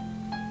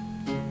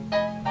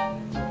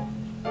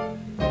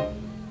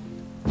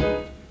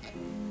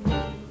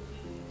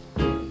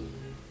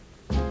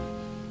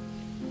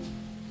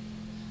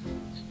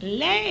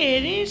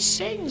 Lady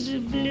sings the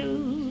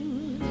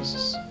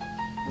blues.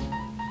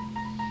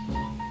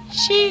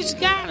 She's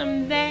got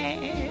 'em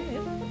bad.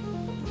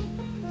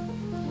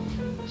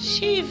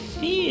 She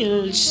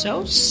feels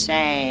so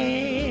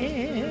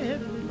sad.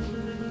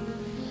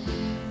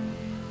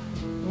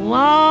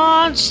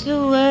 Wants the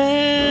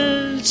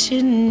world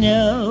to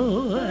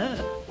know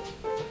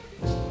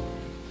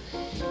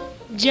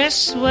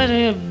just what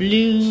her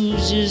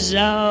blues is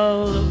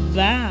all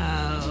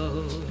about.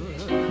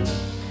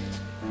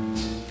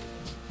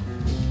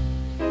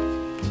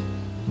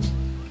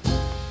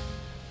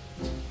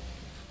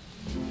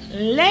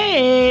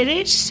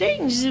 Lady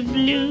sings the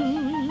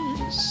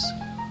blues.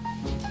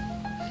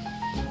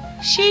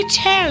 She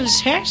tells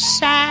her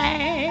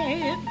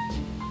side,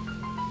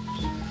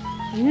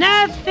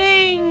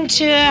 nothing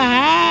to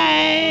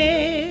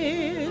hide.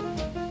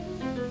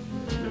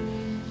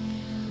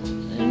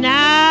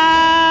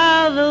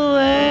 Now the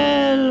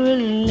world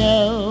will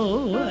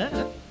know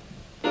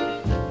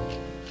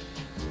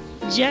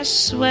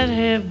just what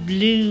her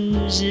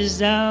blues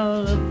is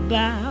all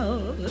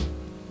about.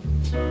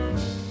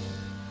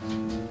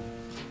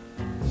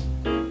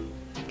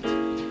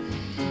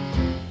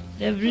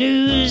 The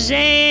blues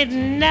ain't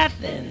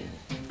nothing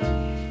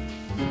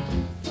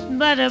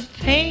but a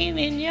pain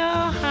in your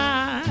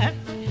heart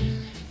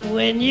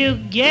when you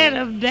get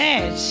a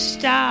bad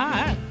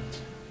start.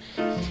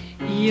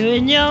 You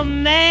and your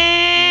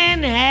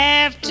man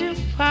have to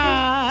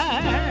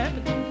part,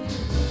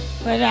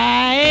 but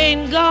I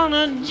ain't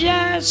gonna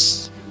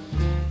just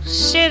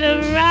sit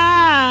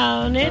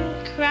around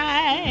and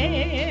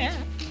cry,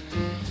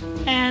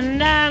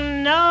 and I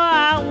know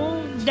I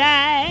won't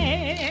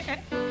die,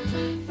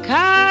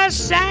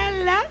 'cause I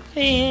love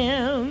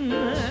him.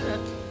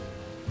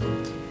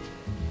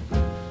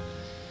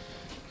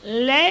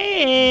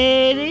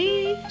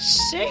 Lady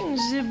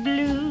sings the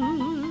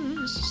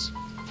blues.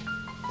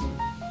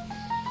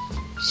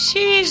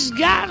 She's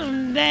got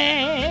 'em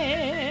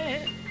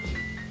bad.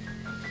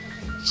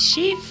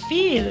 She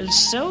feels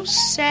so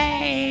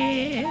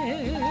sad.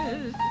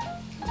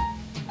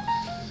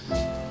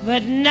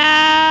 But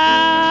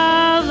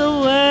now the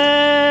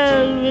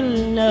world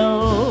will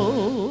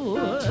know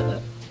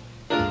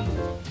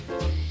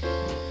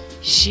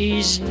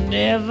she's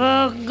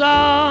never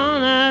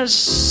gonna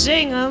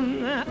sing 'em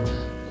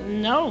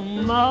no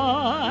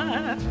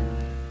more.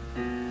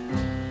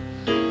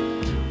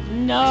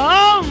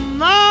 No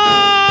more.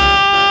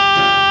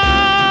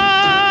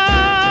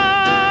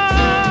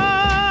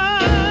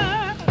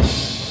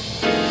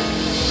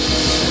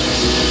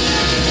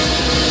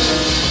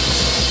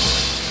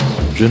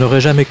 Je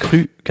n'aurais jamais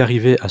cru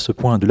qu'arrivés à ce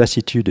point de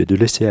lassitude et de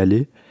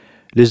laisser-aller,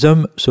 les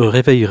hommes se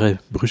réveilleraient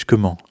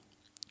brusquement.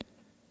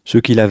 Ceux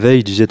qui la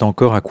veille disaient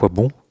encore à quoi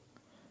bon,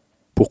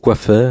 pourquoi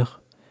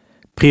faire,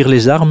 prirent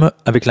les armes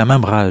avec la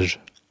même rage.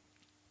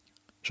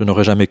 Je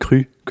n'aurais jamais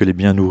cru que les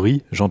bien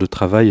nourris, gens de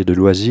travail et de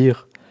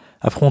loisirs,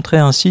 affronteraient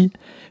ainsi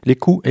les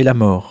coups et la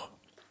mort.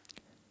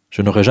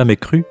 Je n'aurais jamais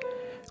cru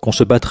qu'on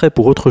se battrait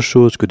pour autre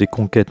chose que des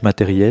conquêtes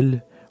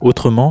matérielles,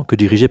 autrement que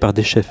dirigées par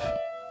des chefs.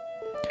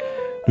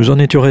 Nous en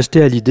étions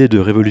restés à l'idée de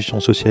révolution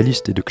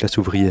socialiste et de classe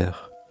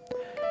ouvrière.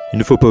 Il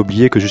ne faut pas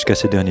oublier que jusqu'à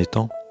ces derniers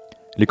temps,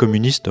 les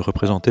communistes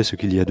représentaient ce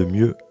qu'il y a de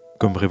mieux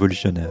comme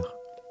révolutionnaires.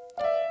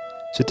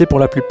 C'étaient pour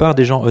la plupart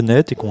des gens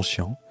honnêtes et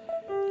conscients,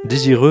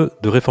 désireux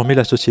de réformer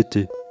la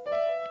société.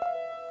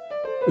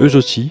 Eux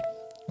aussi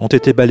ont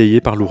été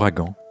balayés par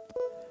l'ouragan.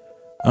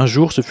 Un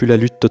jour, ce fut la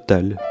lutte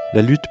totale,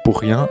 la lutte pour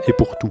rien et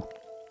pour tout.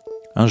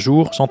 Un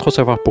jour, sans trop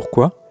savoir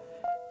pourquoi,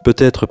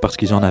 peut-être parce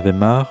qu'ils en avaient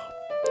marre,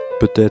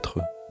 peut-être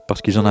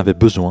parce qu'ils en avaient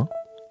besoin,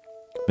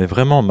 mais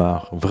vraiment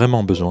marre,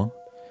 vraiment besoin,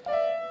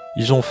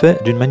 ils ont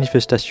fait d'une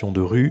manifestation de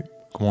rue,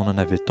 comme on en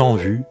avait tant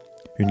vu,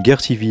 une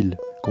guerre civile,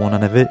 comme on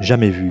n'en avait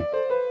jamais vu.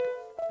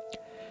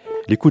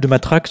 Les coups de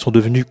matraque sont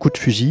devenus coups de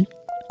fusil,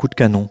 coups de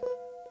canon,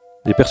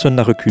 et personne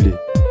n'a reculé.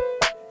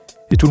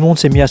 Et tout le monde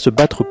s'est mis à se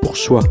battre pour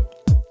soi,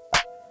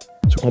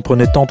 ce qu'on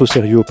prenait tant au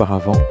sérieux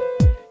auparavant,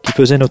 qui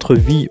faisait notre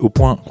vie au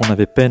point qu'on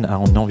avait peine à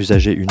en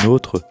envisager une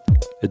autre,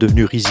 est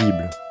devenu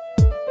risible.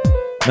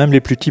 Même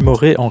les plus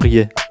timorés en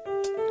riaient.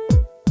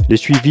 Les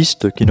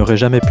suivistes, qui n'auraient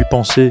jamais pu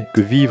penser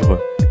que vivre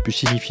pût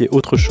signifier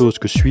autre chose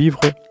que suivre,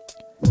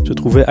 se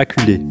trouvaient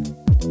acculés,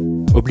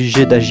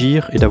 obligés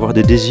d'agir et d'avoir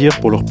des désirs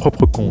pour leur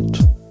propre compte,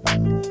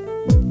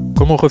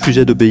 Comme on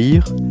refusait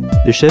d'obéir,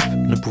 les chefs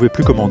ne pouvaient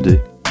plus commander.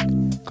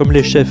 Comme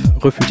les chefs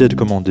refusaient de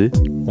commander,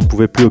 on ne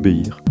pouvait plus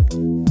obéir.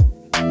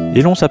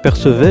 Et l'on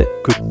s'apercevait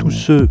que tous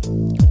ceux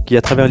qui,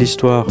 à travers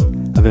l'histoire,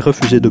 avaient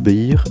refusé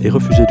d'obéir et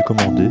refusé de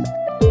commander,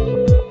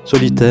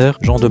 solitaires,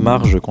 gens de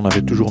marge qu'on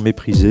avait toujours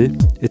méprisés,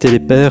 étaient les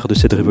pères de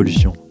cette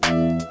révolution.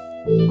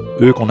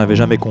 Eux qu'on n'avait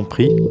jamais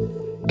compris,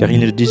 car ils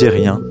ne disaient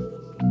rien,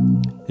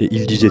 et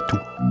ils disaient tout.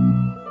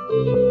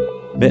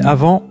 Mais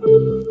avant,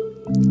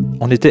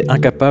 on était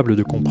incapable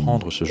de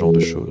comprendre ce genre de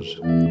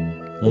choses.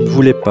 On ne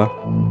voulait pas.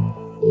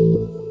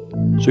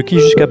 Ce qui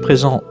jusqu'à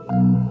présent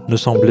ne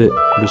semblait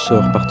le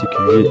sort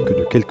particulier que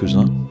de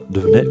quelques-uns,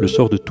 devenait le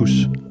sort de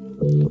tous.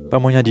 Pas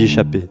moyen d'y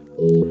échapper.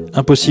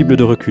 Impossible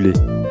de reculer.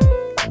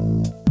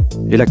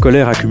 Et la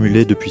colère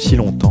accumulée depuis si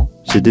longtemps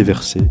s'est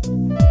déversée.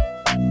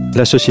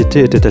 La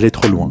société était allée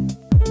trop loin.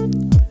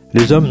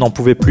 Les hommes n'en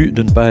pouvaient plus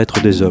de ne pas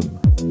être des hommes.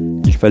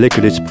 Il fallait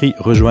que l'esprit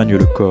rejoigne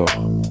le corps.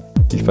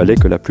 Il fallait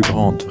que la plus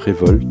grande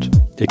révolte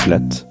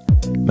éclate,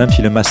 même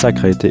si le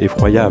massacre a été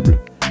effroyable,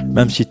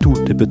 même si tout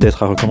est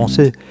peut-être à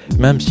recommencer,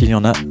 même s'il y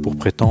en a pour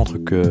prétendre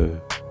que...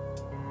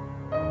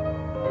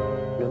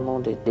 Le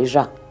monde est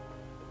déjà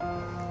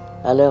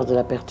à l'heure de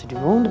la perte du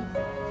monde,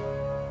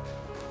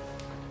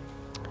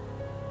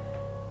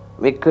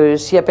 mais que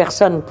s'il n'y a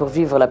personne pour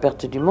vivre la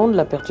perte du monde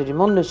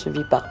ne se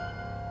vit pas.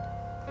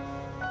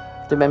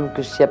 De même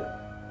que s'il n'y a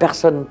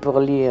personne pour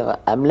lire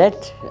Hamlet,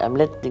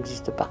 Hamlet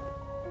n'existe pas.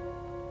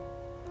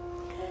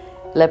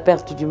 La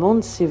perte du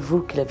monde, c'est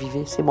vous qui la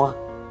vivez, c'est moi.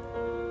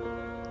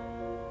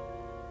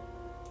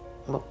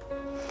 Bon.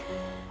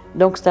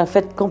 Donc c'est un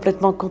fait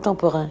complètement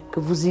contemporain, que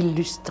vous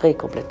illustrez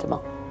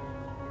complètement.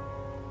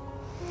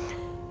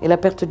 Et la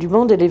perte du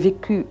monde, elle est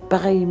vécue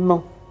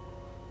pareillement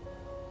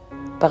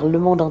par le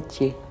monde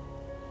entier,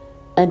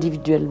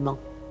 individuellement.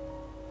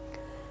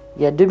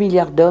 Il y a 2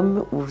 milliards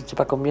d'hommes, ou je ne sais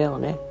pas combien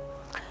on est,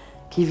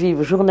 qui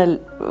vivent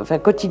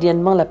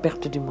quotidiennement la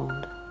perte du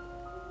monde.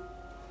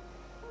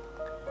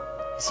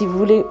 Si vous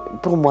voulez,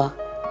 pour moi,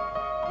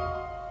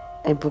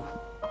 et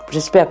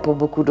j'espère pour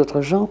beaucoup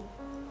d'autres gens,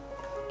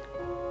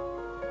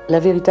 la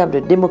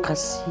véritable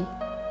démocratie,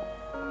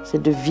 c'est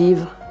de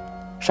vivre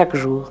chaque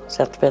jour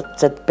cette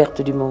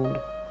perte du monde.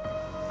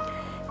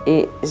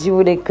 Et si vous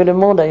voulez que le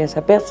monde aille à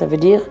sa perte, ça veut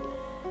dire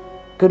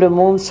que le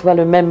monde soit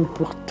le même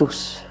pour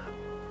tous.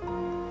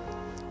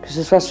 Que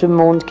ce soit ce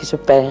monde qui se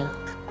perd,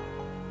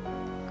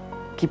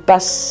 qui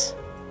passe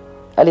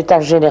à l'état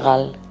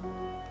général,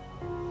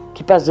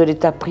 qui passe de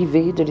l'état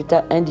privé, de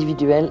l'état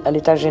individuel à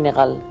l'état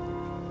général.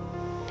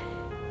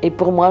 Et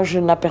pour moi, je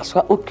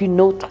n'aperçois aucune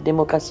autre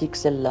démocratie que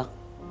celle-là.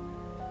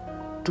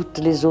 Toutes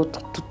les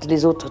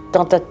autres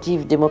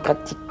tentatives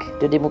démocratiques,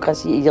 de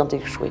démocratie ayant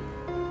échoué.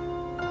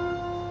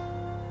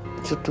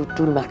 Surtout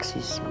tout le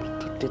marxisme,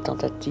 toutes les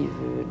tentatives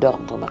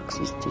d'ordre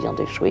marxiste ayant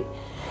échoué.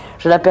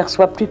 Je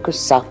n'aperçois plus que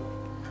ça,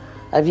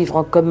 à vivre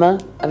en commun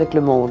avec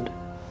le monde.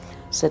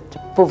 Cette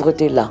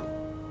pauvreté-là,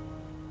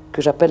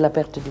 que j'appelle la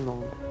perte du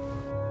monde.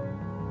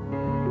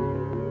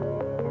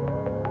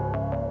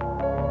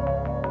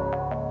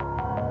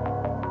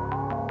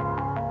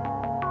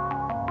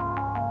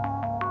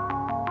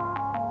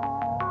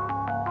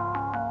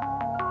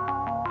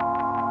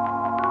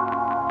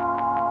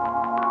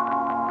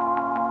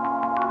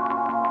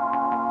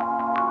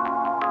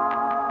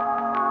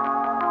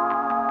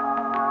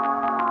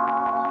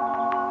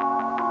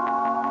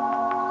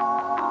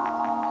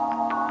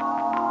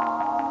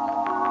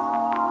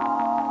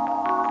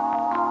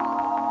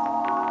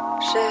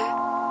 J'ai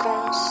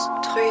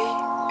construit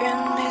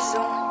une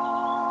maison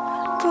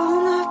pour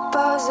ne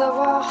pas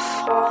avoir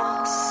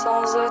froid,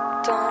 sans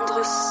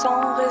attendre,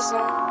 sans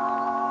raison,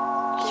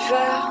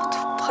 l'hiver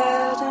tout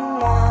près de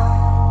moi.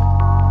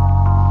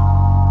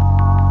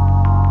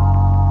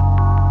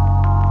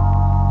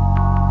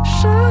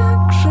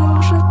 Chaque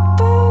jour je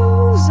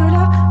pose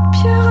la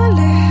pierre à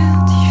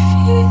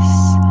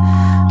l'édifice,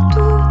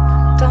 tout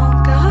en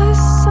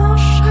caressant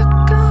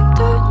chacun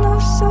de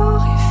nos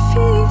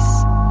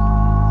orifices.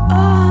 À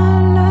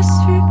la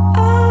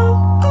sueur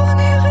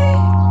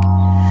onirique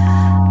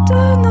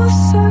de nos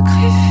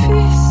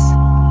sacrifices.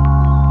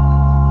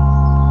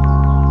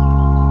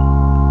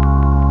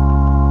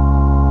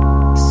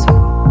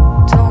 Sous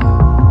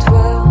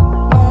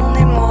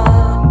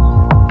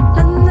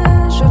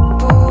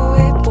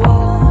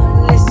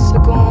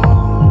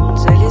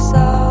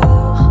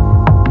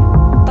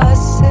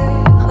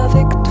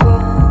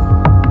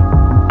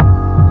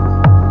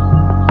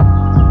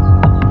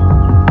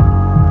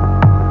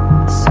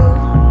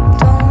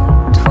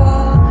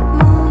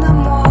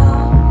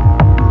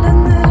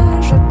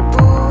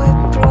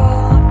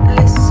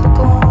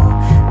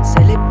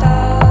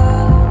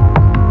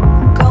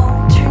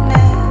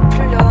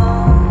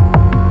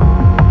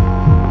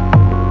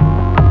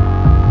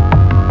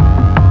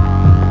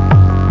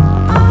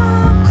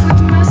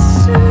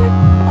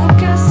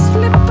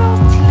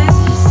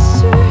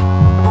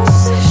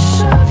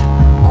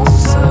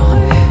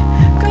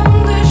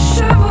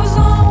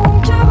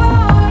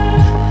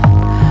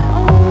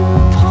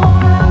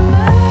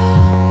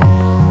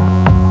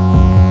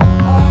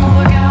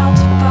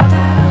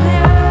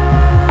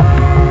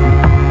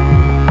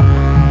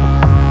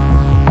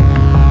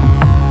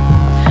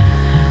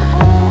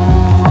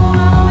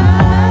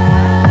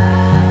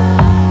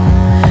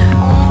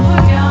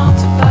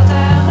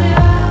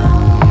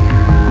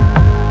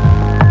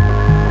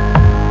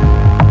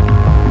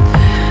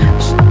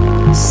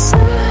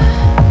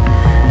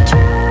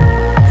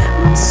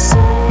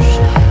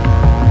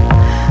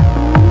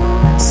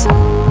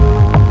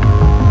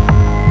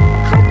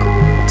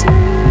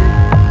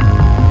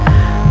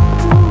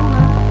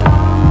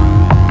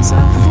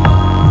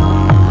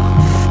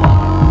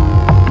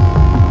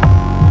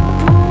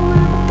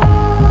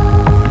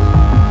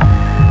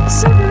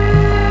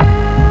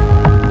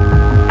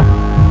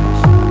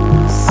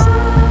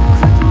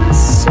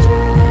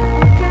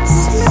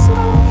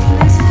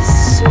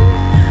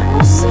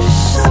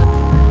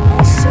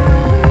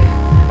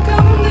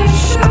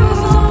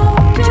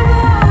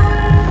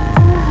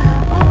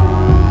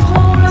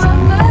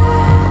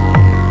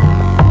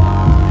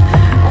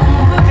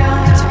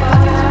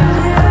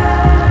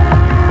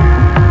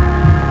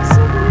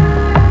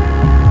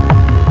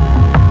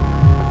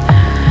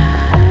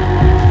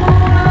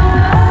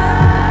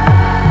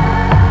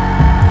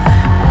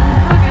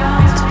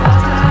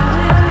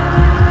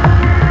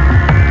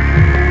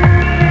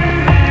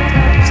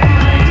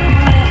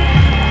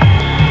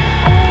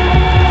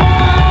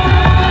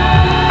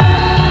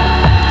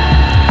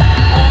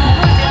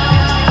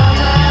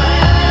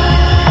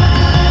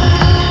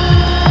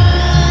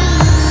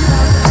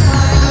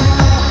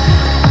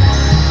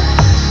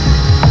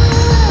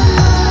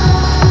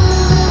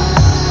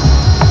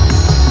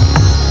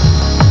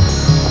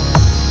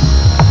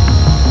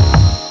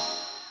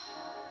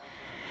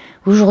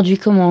Aujourd'hui,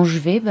 comment je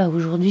vais ?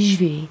 Aujourd'hui, je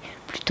vais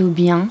plutôt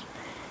bien.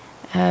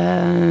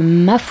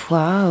 Ma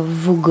foi,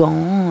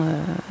 voguant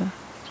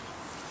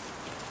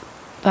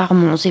par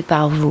Mons et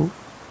par Vaux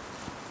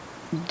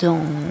dans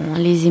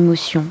les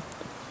émotions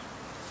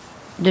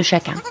de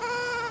chacun,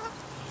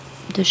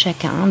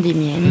 des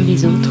miennes,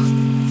 des autres.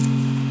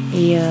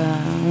 Et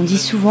on dit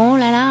souvent,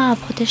 là,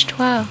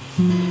 protège-toi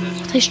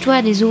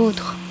des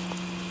autres.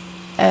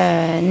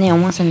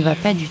 Néanmoins, ça ne va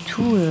pas du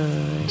tout,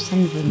 ça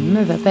ne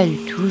me va pas du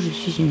tout. Je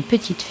suis une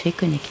petite fée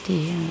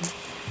connectée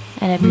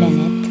à la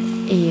planète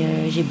et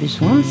j'ai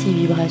besoin de ces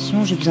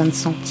vibrations, j'ai besoin de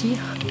sentir,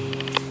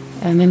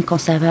 même quand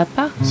ça va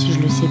pas. Si je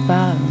le sais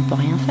pas, on peut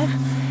rien faire.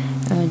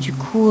 Du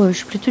coup, je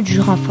suis plutôt du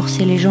genre à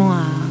forcer les gens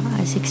à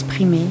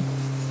s'exprimer.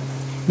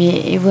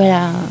 Mais et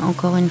voilà,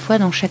 encore une fois,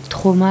 dans chaque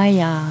trauma, il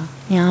y a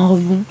un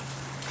rebond.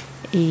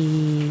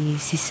 Et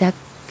c'est ça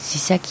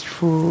qu'il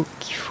faut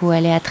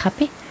aller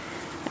attraper.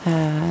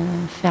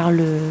 Faire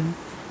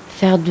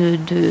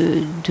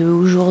de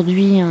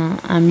aujourd'hui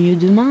un mieux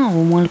demain,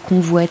 au moins le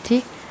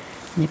convoiter.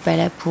 On n'est pas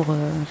là pour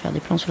faire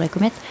des plans sur la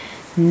comète.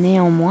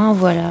 Néanmoins,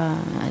 voilà,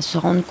 se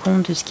rendre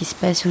compte de ce qui se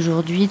passe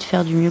aujourd'hui, de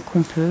faire du mieux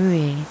qu'on peut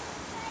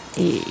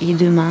et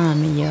demain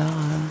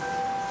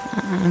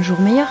un jour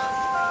meilleur.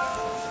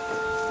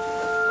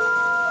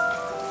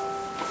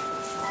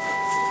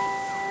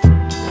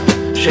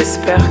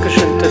 J'espère que je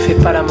ne te fais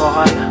pas la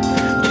morale.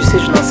 Tu sais,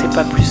 je n'en sais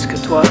pas plus que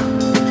toi.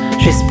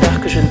 J'espère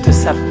que je ne te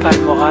sape pas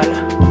le moral.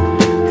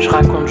 Je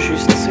raconte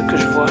juste ce que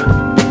je vois.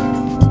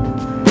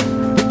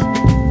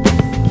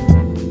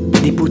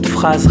 Des bouts de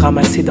phrases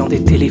ramassés dans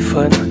des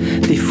téléphones,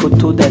 des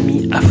photos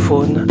d'amis à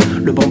faune,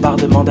 le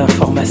bombardement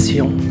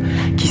d'informations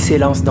qui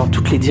s'élance dans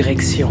toutes les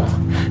directions,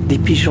 des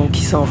pigeons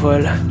qui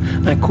s'envolent,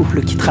 un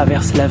couple qui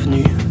traverse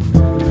l'avenue,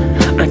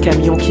 un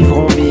camion qui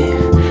vrombit,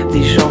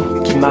 des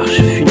gens qui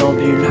marchent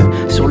funambules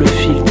sur le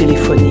fil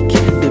téléphonique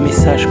de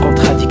messages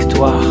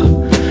contradictoires,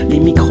 les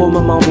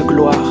micro-moments de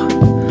gloire,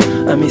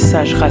 un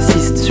message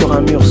raciste sur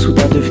un mur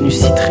soudain devenu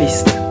si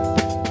triste.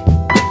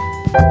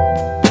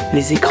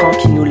 Les écrans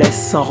qui nous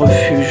laissent sans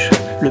refuge,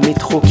 le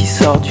métro qui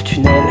sort du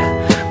tunnel,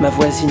 ma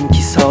voisine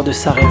qui sort de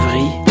sa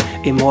rêverie,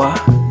 et moi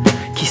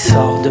qui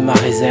sors de ma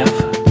réserve.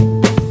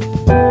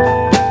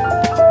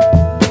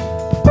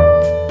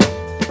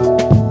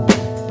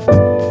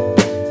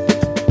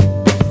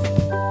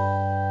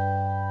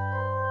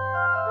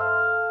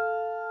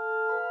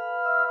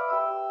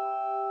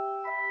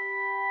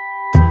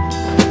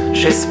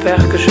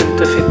 J'espère que je ne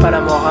te fais pas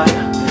la morale.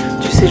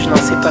 Tu sais, je n'en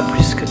sais pas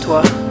plus que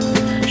toi.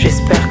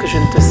 J'espère que je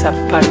ne te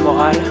sape pas le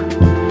moral.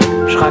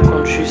 Je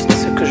raconte juste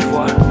ce que je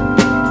vois.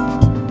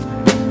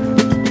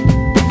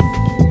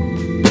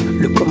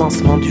 Le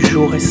commencement du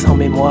jour est sans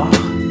mémoire.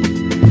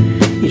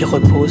 Il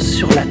repose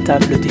sur la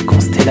table des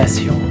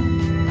constellations.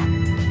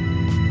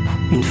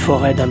 Une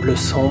forêt d'un bleu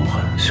sombre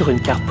sur une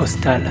carte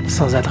postale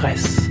sans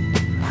adresse.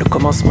 Le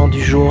commencement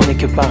du jour n'est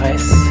que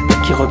paresse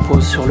qui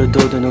repose sur le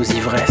dos de nos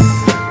ivresses.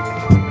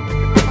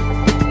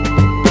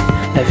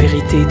 La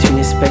vérité est une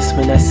espèce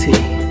menacée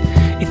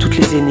et toutes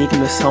les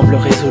énigmes semblent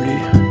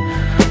résolues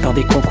dans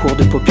des concours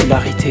de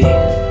popularité.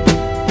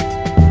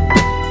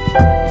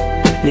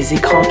 Les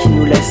écrans qui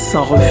nous laissent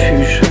sans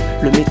refuge,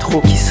 le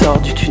métro qui sort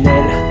du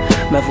tunnel,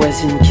 ma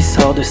voisine qui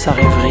sort de sa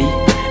rêverie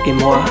et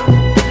moi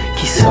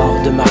qui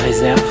sors de ma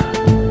réserve.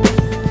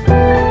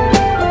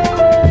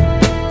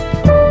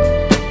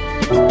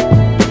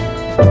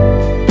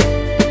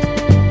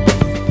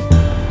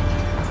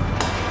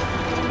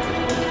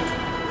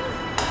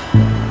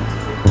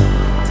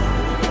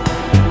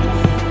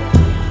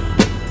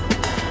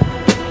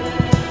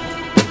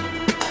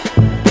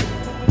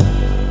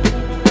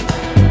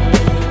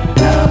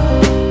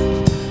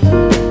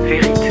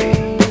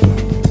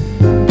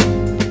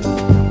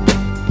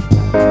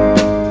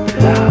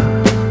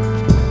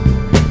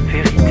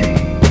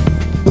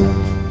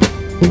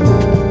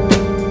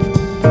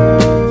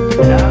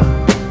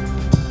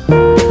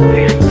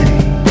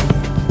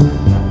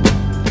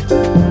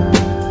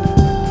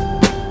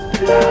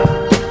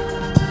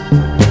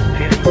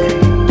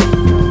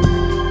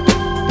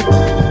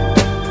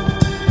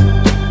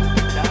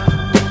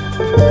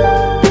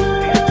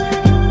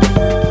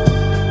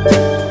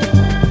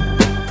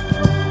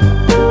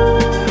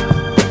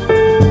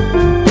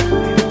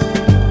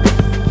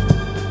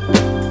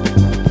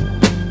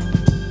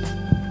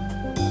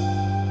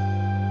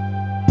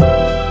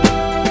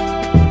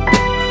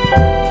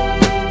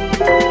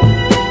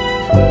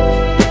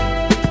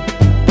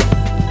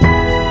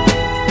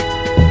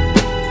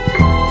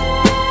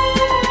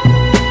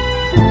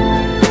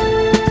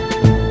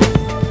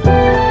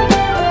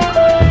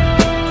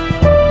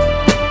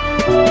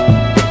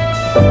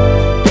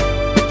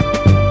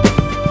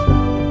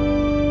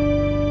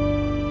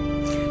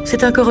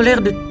 C'est un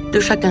corollaire de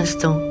chaque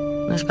instant,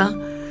 n'est-ce pas ?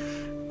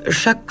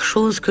 Chaque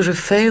chose que je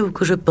fais ou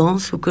que je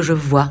pense ou que je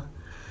vois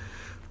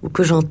ou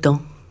que j'entends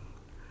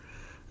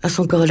a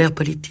son corollaire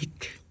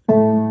politique.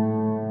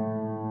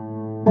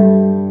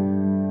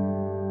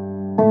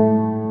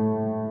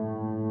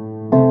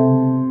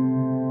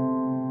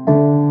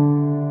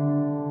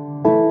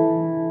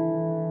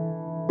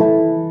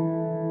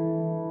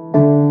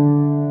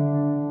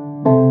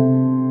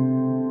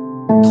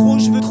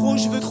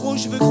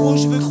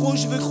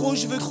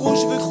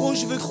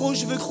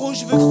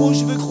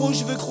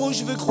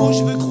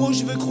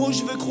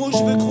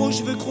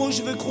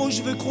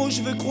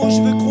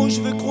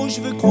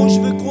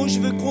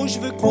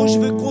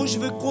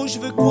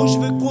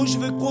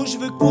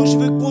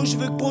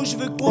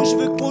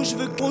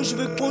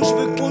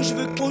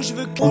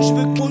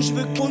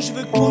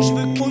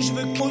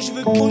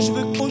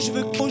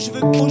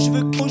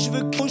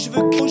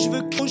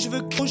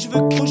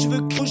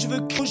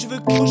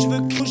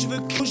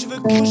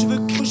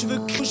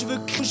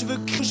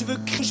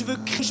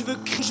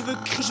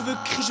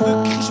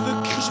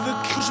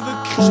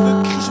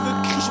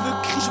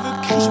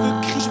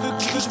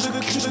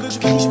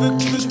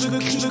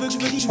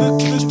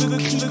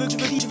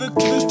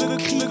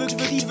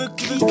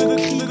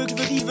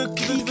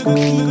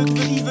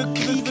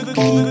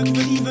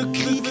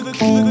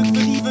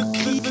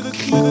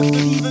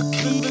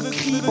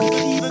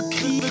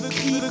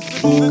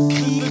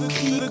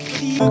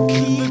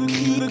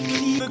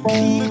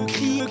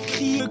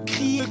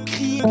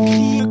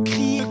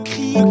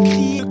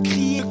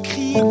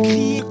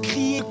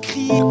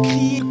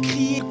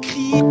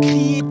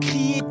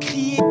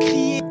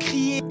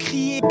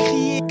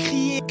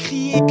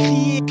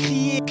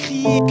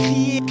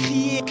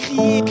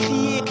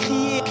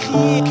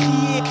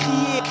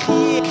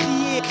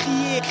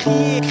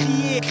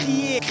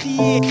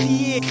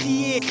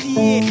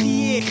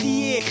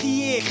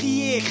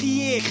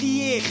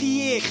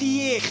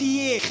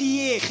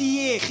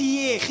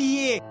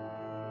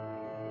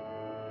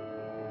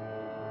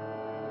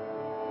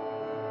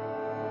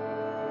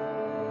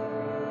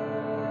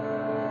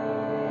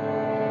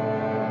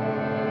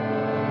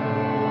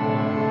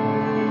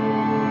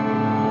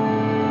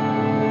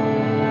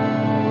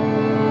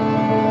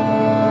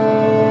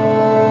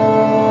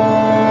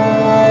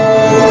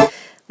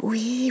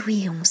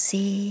 Oui, on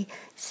sait,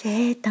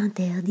 c'est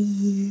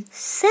interdit.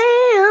 C'est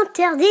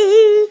interdit.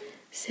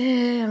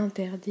 C'est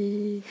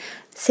interdit.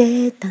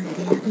 C'est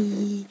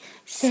interdit.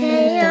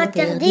 C'est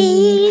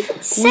interdit.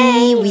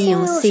 Oui,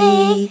 on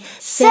sait,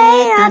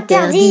 c'est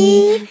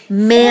interdit.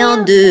 Mais en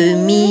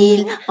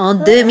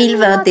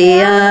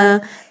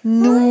 2021,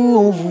 nous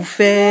on vous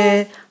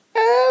fait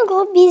un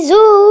gros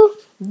bisou.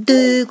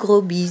 2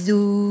 gros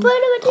bisous.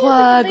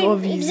 3 gros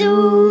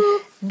bisous.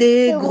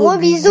 Des gros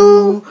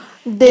bisous.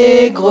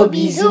 Des gros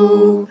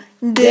bisous.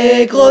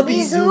 Des gros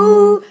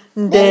bisous.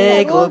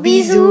 Des gros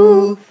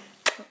bisous.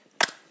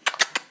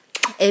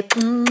 Et